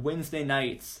 Wednesday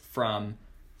nights from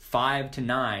 5 to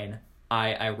 9,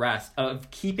 I rest, of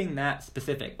keeping that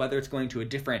specific, whether it's going to a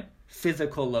different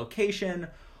physical location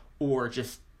or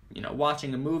just, you know,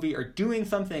 watching a movie or doing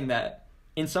something that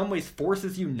in some ways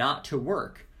forces you not to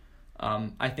work.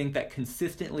 I think that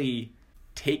consistently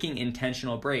taking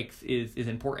intentional breaks is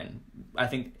important. I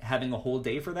think having a whole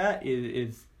day for that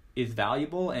is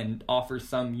valuable and offers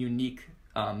some unique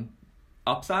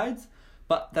upsides,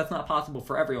 but that's not possible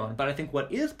for everyone. But I think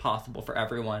what is possible for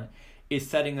everyone is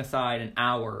setting aside an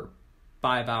hour,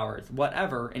 5 hours,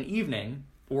 whatever, an evening,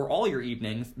 or all your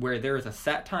evenings, where there is a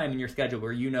set time in your schedule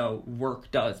where you know work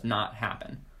does not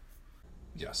happen.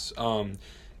 Yes. And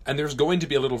there's going to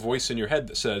be a little voice in your head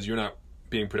that says you're not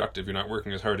being productive, you're not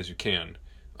working as hard as you can.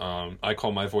 I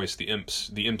call my voice the imps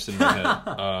in my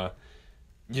head.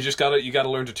 You gotta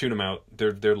learn to tune them out.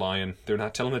 They're lying. They're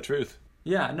not telling the truth.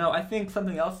 Yeah, no, I think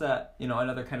something else that, you know,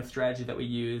 another kind of strategy that we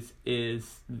use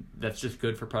that's just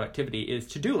good for productivity is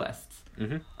to-do lists.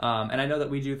 Mm-hmm. And I know that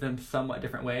we do them somewhat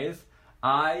different ways.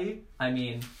 I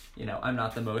mean, you know, I'm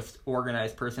not the most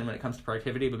organized person when it comes to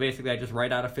productivity, but basically I just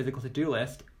write out a physical to-do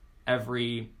list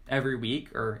every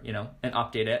week, or, you know, and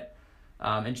update it.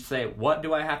 And just say, what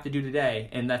do I have to do today?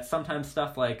 And that's sometimes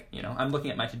stuff like, you know, I'm looking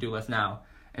at my to-do list now.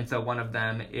 And so one of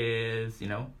them is, you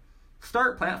know,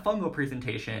 start plant fungal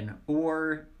presentation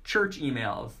or church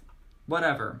emails,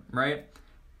 whatever, right?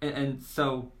 And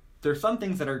so there's some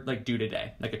things that are like due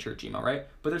today, like a church email, right?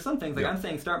 But there's some things like I'm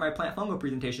saying start my plant fungal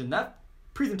presentation. That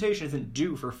presentation isn't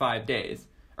due for 5 days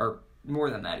or more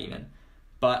than that even.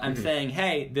 But I'm saying,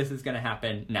 hey, this is going to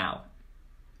happen now.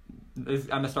 I'm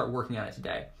going to start working on it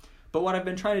today. But what I've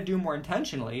been trying to do more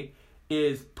intentionally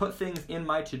is put things in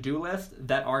my to-do list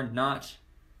that are not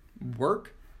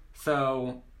work.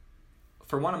 So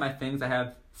for one of my things, I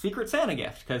have Secret Santa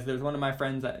gift, because there's some of my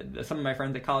friends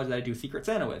at college that I do Secret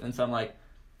Santa with. And so I'm like,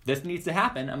 this needs to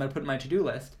happen. I'm going to put it in my to-do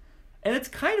list. And it's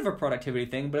kind of a productivity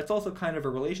thing, but it's also kind of a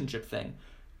relationship thing.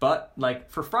 But like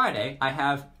for Friday, I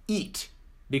have eat,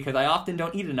 because I often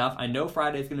don't eat enough. I know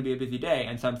Friday is going to be a busy day.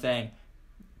 And so I'm saying,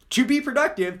 to be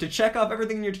productive, to check off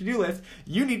everything in your to-do list,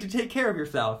 you need to take care of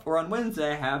yourself. Or on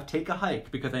Wednesday, I have take a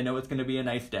hike, because I know it's going to be a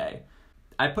nice day.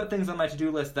 I put things on my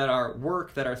to-do list that are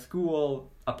work, that are school,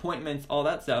 appointments, all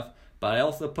that stuff. But I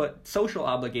also put social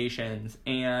obligations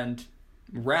and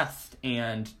rest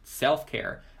and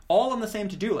self-care all on the same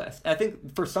to-do list. I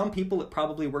think for some people, it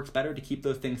probably works better to keep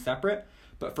those things separate.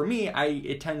 But for me,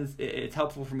 it's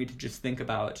helpful for me to just think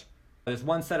about, there's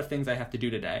one set of things I have to do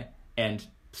today, and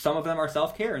some of them are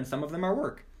self-care and some of them are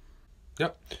work.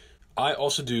 Yep. I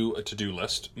also do a to-do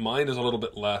list. Mine is a little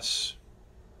bit less,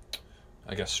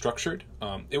 I guess, structured.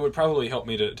 It would probably help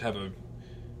me to have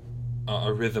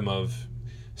a rhythm of,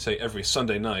 say, every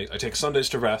Sunday night. I take Sundays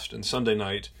to rest, and Sunday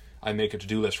night I make a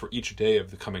to-do list for each day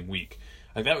of the coming week.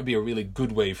 Like, that would be a really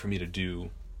good way for me to do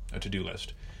a to-do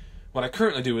list. What I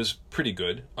currently do is pretty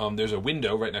good. There's a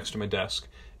window right next to my desk,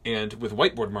 And with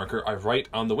whiteboard marker, I write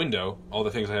on the window all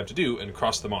the things I have to do and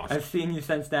cross them off. I've seen you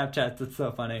send Snapchats. It's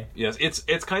so funny. Yes,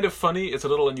 it's kind of funny. It's a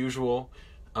little unusual.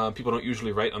 People don't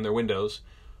usually write on their windows,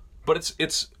 but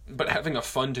but having a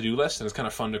fun to-do list, and it's kind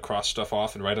of fun to cross stuff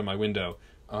off and write on my window.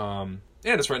 And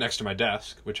it's right next to my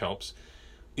desk, which helps.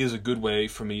 Is a good way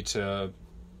for me to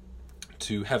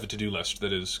have a to-do list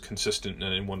that is consistent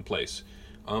and in one place.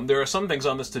 There are some things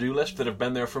on this to-do list that have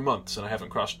been there for months and I haven't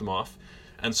crossed them off.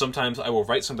 And sometimes I will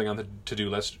write something on the to-do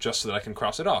list just so that I can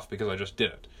cross it off because I just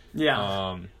did it.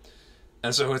 Yeah.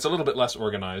 And so it's a little bit less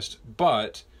organized,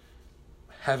 but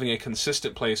having a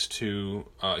consistent place to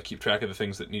keep track of the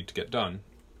things that need to get done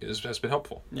has been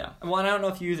helpful. Yeah. Well, and I don't know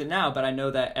if you use it now, but I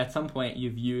know that at some point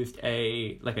you've used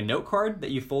a note card that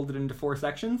you folded into 4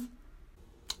 sections.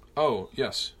 Oh,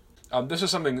 yes. This is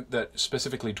something that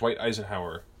specifically Dwight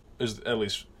Eisenhower, is at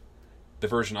least the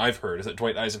version I've heard, is that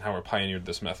Dwight Eisenhower pioneered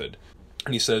this method.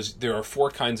 And he says there are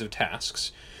 4 kinds of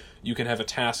tasks. You can have a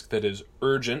task that is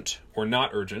urgent or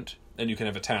not urgent, and you can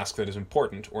have a task that is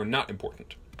important or not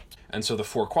important. And so the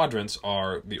 4 quadrants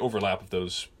are the overlap of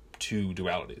those 2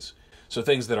 dualities. So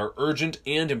things that are urgent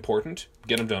and important,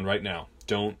 get them done right now.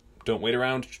 Don't wait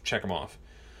around, check them off.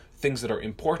 Things that are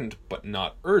important but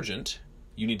not urgent,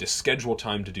 you need to schedule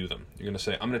time to do them. You're going to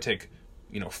say, I'm going to take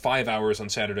 5 hours on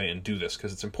Saturday and do this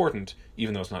because it's important,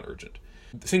 even though it's not urgent.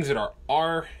 The things that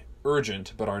are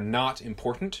urgent but are not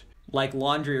important, like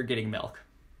laundry or getting milk,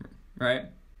 right?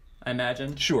 I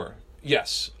imagine. Sure.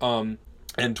 Yes.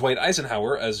 And Dwight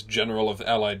Eisenhower, as general of the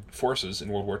Allied forces in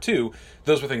World War II,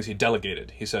 those were things he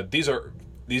delegated. He said, these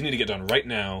need to get done right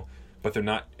now, but they're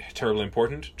not terribly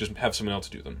important. Just have someone else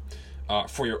do them.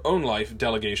 For your own life,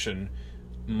 delegation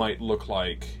might look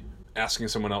like asking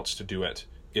someone else to do it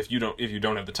if you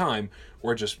don't have the time,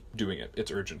 or just doing it.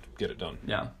 It's urgent. Get it done.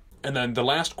 Yeah. And then the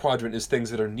last quadrant is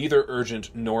things that are neither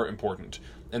urgent nor important.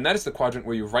 And that is the quadrant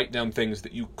where you write down things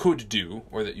that you could do,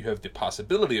 or that you have the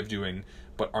possibility of doing,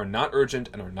 but are not urgent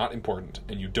and are not important.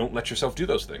 And you don't let yourself do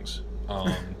those things,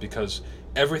 because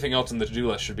everything else on the to-do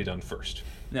list should be done first.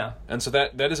 Yeah. And so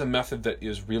that is a method that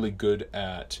is really good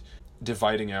at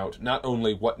dividing out not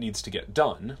only what needs to get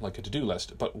done, like a to-do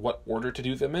list, but what order to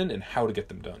do them in and how to get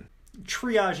them done.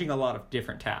 Triaging a lot of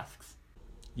different tasks.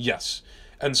 Yes.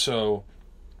 And so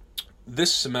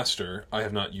this semester, I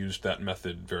have not used that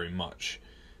method very much.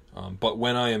 But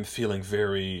when I am feeling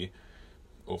very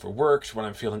overworked, when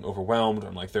I'm feeling overwhelmed,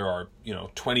 I'm like, there are,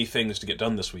 20 things to get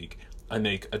done this week, I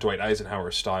make a Dwight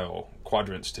Eisenhower style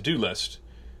quadrants to-do list,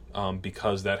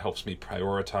 because that helps me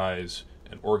prioritize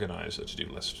and organize a to-do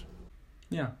list.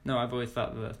 Yeah. No, I've always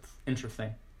thought that's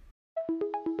interesting.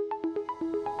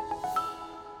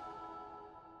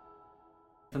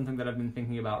 Something that I've been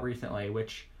thinking about recently,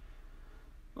 which,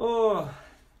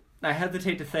 I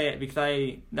hesitate to say it because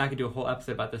I could do a whole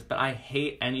episode about this, but I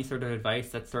hate any sort of advice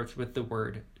that starts with the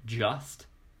word just.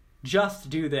 Just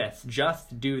do this.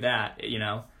 Just do that,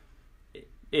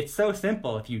 It's so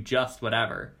simple if you just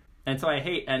whatever. And so I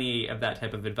hate any of that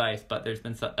type of advice, but there's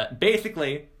been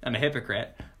basically, I'm a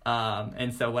hypocrite.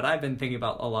 And so what I've been thinking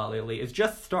about a lot lately is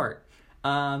just start.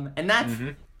 And that's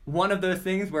one of those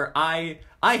things where I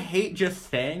hate just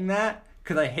saying that,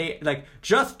 because I hate,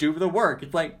 just do the work.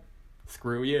 It's like,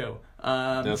 screw you.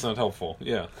 That's not helpful.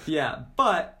 Yeah. Yeah,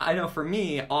 but I know for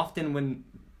me, often when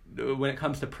it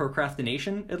comes to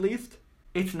procrastination, at least,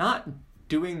 it's not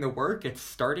doing the work, it's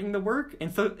starting the work.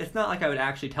 And so it's not like I would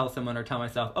actually tell someone or tell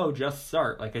myself, oh, just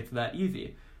start, like it's that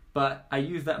easy. But I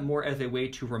use that more as a way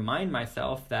to remind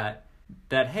myself that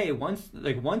hey, once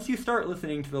you start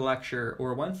listening to the lecture,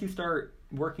 or once you start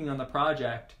working on the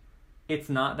project, it's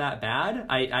not that bad.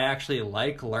 I actually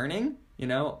like learning,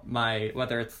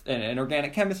 whether it's an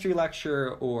organic chemistry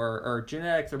lecture or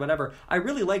genetics or whatever. I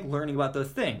really like learning about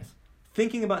those things.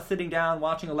 Thinking about sitting down,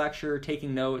 watching a lecture,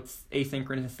 taking notes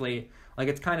asynchronously,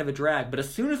 it's kind of a drag. But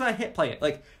as soon as I hit play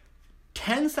it,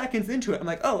 10 seconds into it, I'm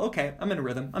like, oh, okay, I'm in a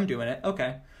rhythm. I'm doing it.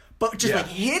 Okay. But just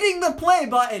hitting the play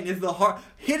button is the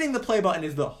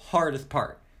hardest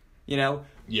part.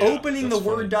 Opening the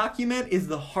Word document is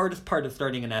the hardest part of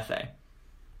starting an essay.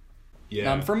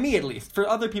 Yeah. For me, at least. For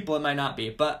other people, it might not be.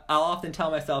 But I'll often tell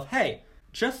myself, hey,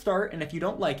 just start. And if you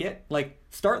don't like it,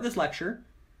 start this lecture.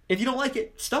 If you don't like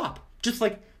it, stop. Just,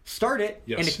 start it.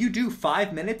 Yes. And if you do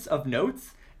 5 minutes of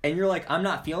notes and you're like, I'm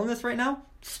not feeling this right now,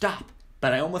 stop.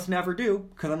 But I almost never do,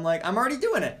 because I'm like, I'm already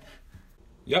doing it.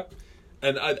 Yep.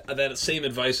 And that same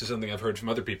advice is something I've heard from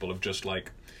other people, of just,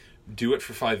 do it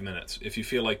for 5 minutes. If you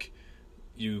feel like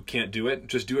you can't do it,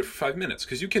 just do it for 5 minutes.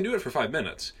 Because you can do it for 5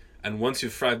 minutes. And once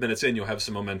you're 5 minutes in, you'll have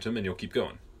some momentum and you'll keep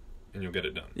going. And you'll get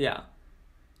it done. Yeah.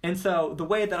 And so the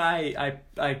way that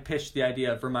I pitched the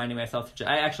idea of reminding myself,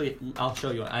 I'll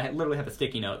show you. I literally have a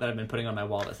sticky note that I've been putting on my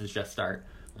wall that says just start.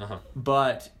 Uh-huh.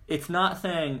 But it's not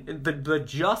saying, the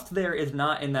just there is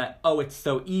not in that, oh, it's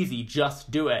so easy, just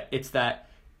do it. It's that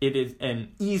it is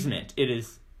an easement. It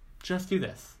is, just do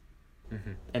this.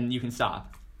 Mm-hmm. And you can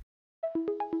stop.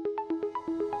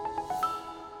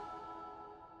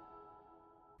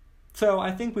 So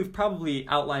I think we've probably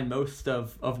outlined most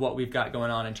of what we've got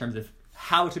going on in terms of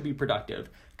how to be productive,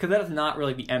 because that is not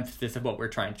really the emphasis of what we're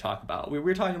trying to talk about.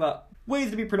 We're talking about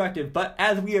ways to be productive, but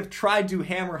as we have tried to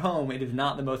hammer home, it is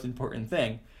not the most important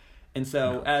thing. And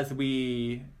so as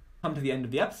we come to the end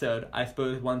of the episode, I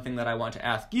suppose one thing that I want to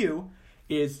ask you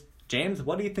is, James,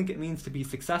 what do you think it means to be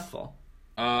successful?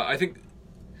 I think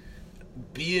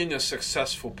being a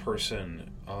successful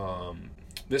person,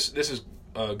 this is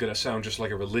going to sound just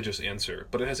like a religious answer,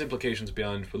 but it has implications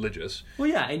beyond religious. Well,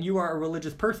 yeah, and you are a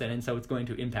religious person, and so it's going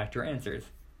to impact your answers.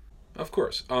 Of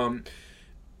course.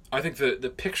 I think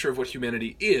the picture of what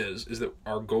humanity is that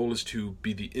our goal is to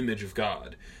be the image of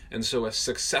God. And so a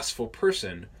successful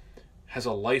person has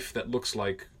a life that looks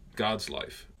like God's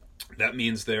life. That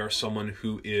means they are someone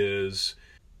who is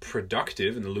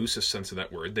productive in the loosest sense of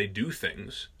that word. They do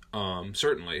things,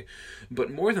 certainly.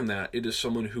 But more than that, it is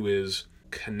someone who is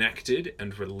connected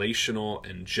and relational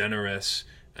and generous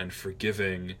and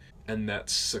forgiving, and that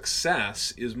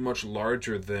success is much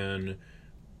larger than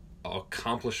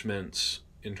accomplishments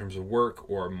in terms of work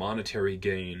or monetary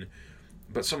gain.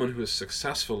 But someone who is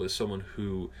successful is someone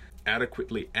who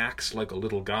adequately acts like a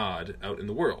little god out in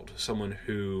the world. Someone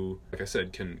who, like I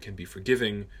said, can be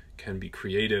forgiving, can be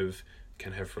creative,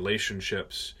 can have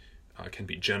relationships, can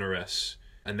be generous,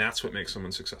 and that's what makes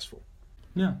someone successful.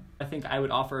 Yeah, I think I would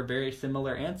offer a very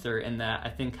similar answer in that I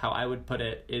think how I would put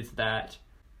it is that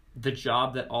the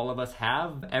job that all of us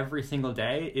have every single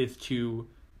day is to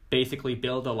basically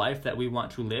build a life that we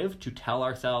want to live, to tell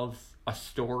ourselves a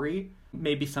story.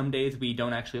 Maybe some days we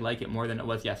don't actually like it more than it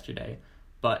was yesterday,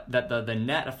 but that the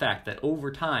net effect that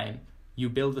over time you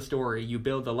build a story, you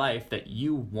build a life that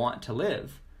you want to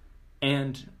live.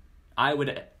 And I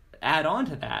would add on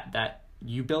to that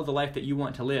you build a life that you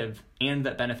want to live and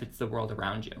that benefits the world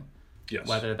around you. Yes.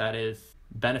 Whether that is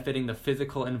benefiting the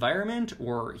physical environment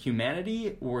or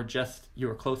humanity or just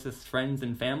your closest friends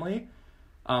and family.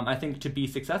 I think to be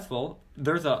successful,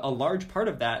 there's a large part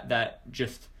of that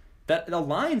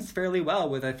aligns fairly well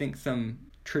with, I think, some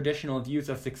traditional views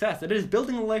of success. It is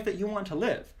building a life that you want to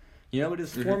live. You know, it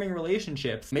is forming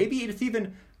relationships. Maybe it's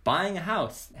even buying a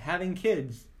house, having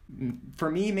kids. For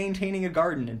me, maintaining a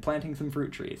garden and planting some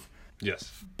fruit trees.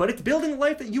 Yes. But it's building a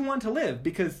life that you want to live,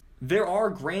 because there are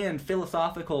grand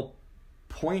philosophical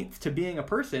points to being a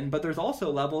person, but there's also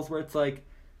levels where it's like,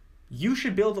 you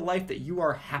should build a life that you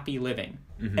are happy living.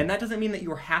 Mm-hmm. And that doesn't mean that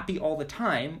you're happy all the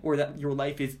time or that your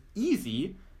life is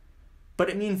easy, but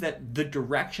it means that the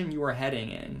direction you are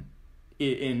heading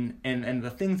and the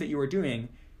things that you are doing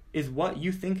is what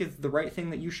you think is the right thing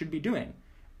that you should be doing.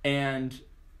 And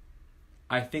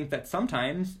I think that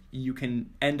sometimes you can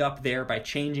end up there by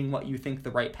changing what you think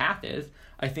the right path is.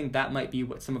 I think that might be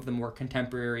what some of the more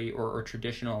contemporary or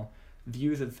traditional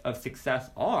views of success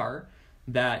are,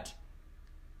 that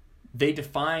they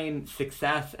define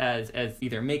success as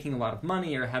either making a lot of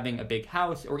money or having a big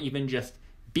house or even just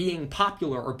being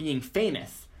popular or being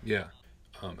famous. Yeah.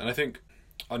 And I think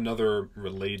another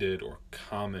related or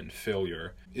common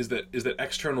failure is that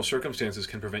external circumstances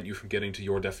can prevent you from getting to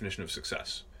your definition of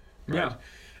success. Right? Yeah.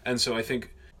 And so I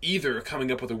think either coming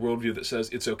up with a worldview that says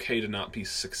it's okay to not be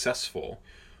successful,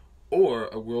 or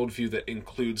a worldview that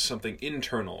includes something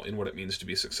internal in what it means to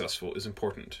be successful is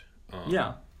important.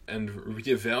 And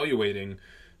reevaluating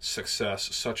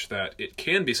success such that it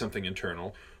can be something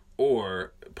internal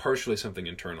or partially something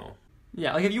internal.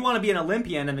 Yeah, like if you want to be an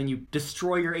Olympian and then you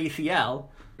destroy your ACL...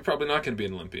 You're probably not going to be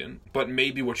an Olympian, but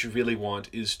maybe what you really want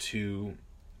is to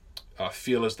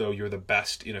feel as though you're the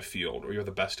best in a field or you're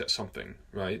the best at something,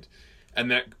 right?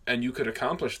 And you could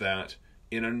accomplish that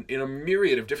in a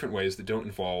myriad of different ways that don't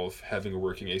involve having a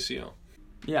working ACL.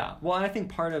 Yeah, well, and I think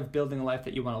part of building a life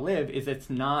that you want to live is it's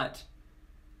not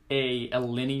a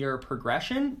linear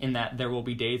progression in that there will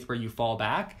be days where you fall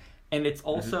back, and it's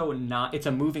also not, it's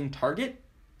a moving target.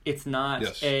 It's not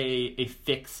a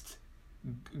fixed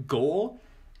goal,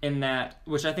 in that,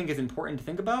 which I think is important to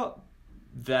think about,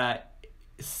 that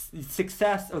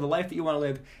success or the life that you want to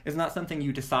live is not something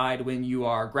you decide when you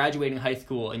are graduating high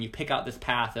school and you pick out this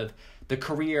path of the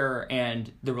career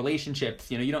and the relationships.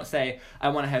 You know, you don't say, I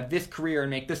want to have this career and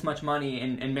make this much money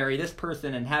and marry this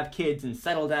person and have kids and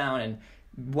settle down and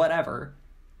whatever.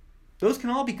 Those can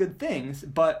all be good things,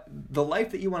 but the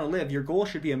life that you want to live, your goal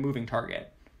should be a moving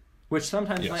target, which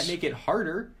sometimes might make it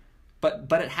harder,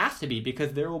 but it has to be,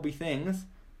 because there will be things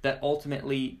that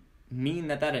ultimately mean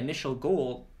that initial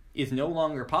goal is no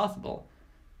longer possible.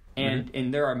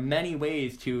 And there are many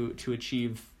ways to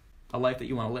achieve a life that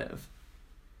you want to live.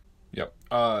 Yep.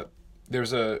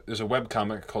 There's a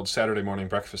webcomic called Saturday Morning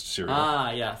Breakfast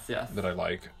Cereal. Yes. That I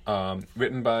like.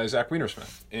 Written by Zach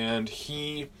Wienersmith. And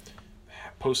he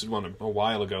posted one a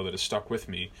while ago that has stuck with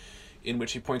me, in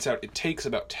which he points out it takes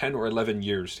about 10 or 11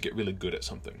 years to get really good at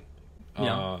something.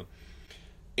 Yeah.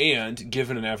 And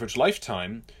given an average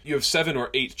lifetime, you have 7 or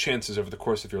 8 chances over the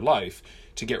course of your life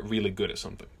to get really good at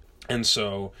something. And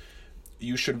so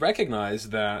you should recognize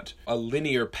that a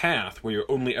linear path where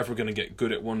you're only ever going to get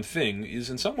good at one thing is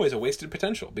in some ways a wasted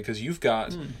potential, because you've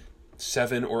got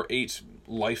 7 or 8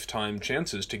 lifetime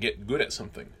chances to get good at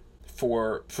something.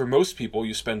 For most people,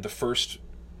 you spend the first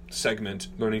segment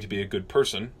learning to be a good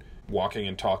person, walking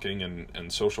and talking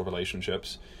and social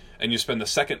relationships, and you spend the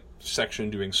second section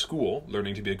doing school,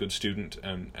 learning to be a good student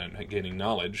and gaining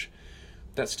knowledge.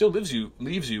 That still leaves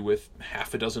you with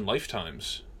half a dozen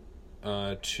lifetimes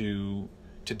to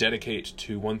dedicate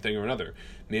to one thing or another.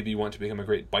 Maybe you want to become a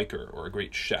great biker, or a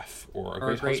great chef, or a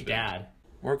great husband, dad.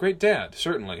 Or a great dad,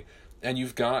 certainly. And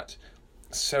you've got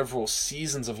several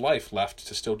seasons of life left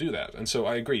to still do that. And so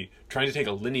I agree, trying to take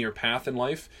a linear path in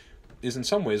life is in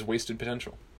some ways wasted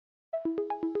potential.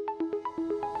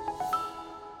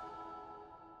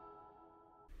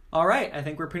 All right, I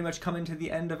think we're pretty much coming to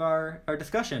the end of our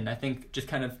discussion. I think just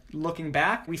kind of looking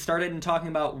back, we started in talking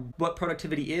about what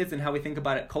productivity is and how we think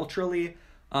about it culturally,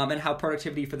 and how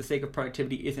productivity for the sake of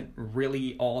productivity isn't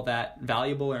really all that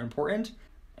valuable or important.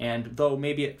 And though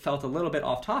maybe it felt a little bit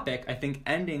off topic, I think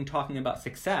ending talking about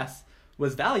success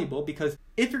was valuable, because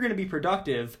if you're going to be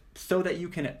productive so that you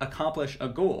can accomplish a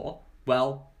goal,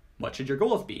 well, what should your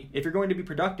goals be? If you're going to be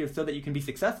productive so that you can be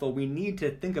successful, we need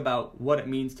to think about what it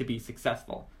means to be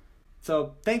successful.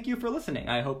 So thank you for listening.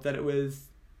 I hope that it was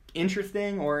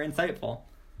interesting or insightful.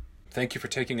 Thank you for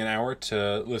taking an hour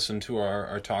to listen to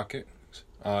our talk.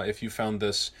 If you found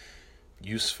this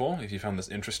useful, if you found this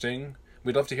interesting,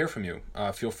 we'd love to hear from you.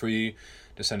 Feel free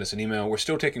to send us an email. We're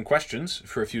still taking questions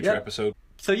for a future episode.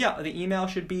 So the email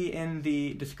should be in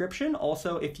the description.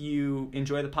 Also, if you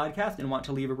enjoy the podcast and want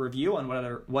to leave a review on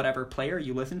whatever player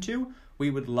you listen to, we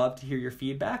would love to hear your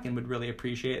feedback and would really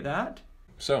appreciate that.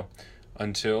 So,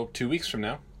 until 2 weeks from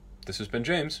now, this has been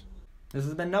James. This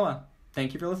has been Noah.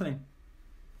 Thank you for listening.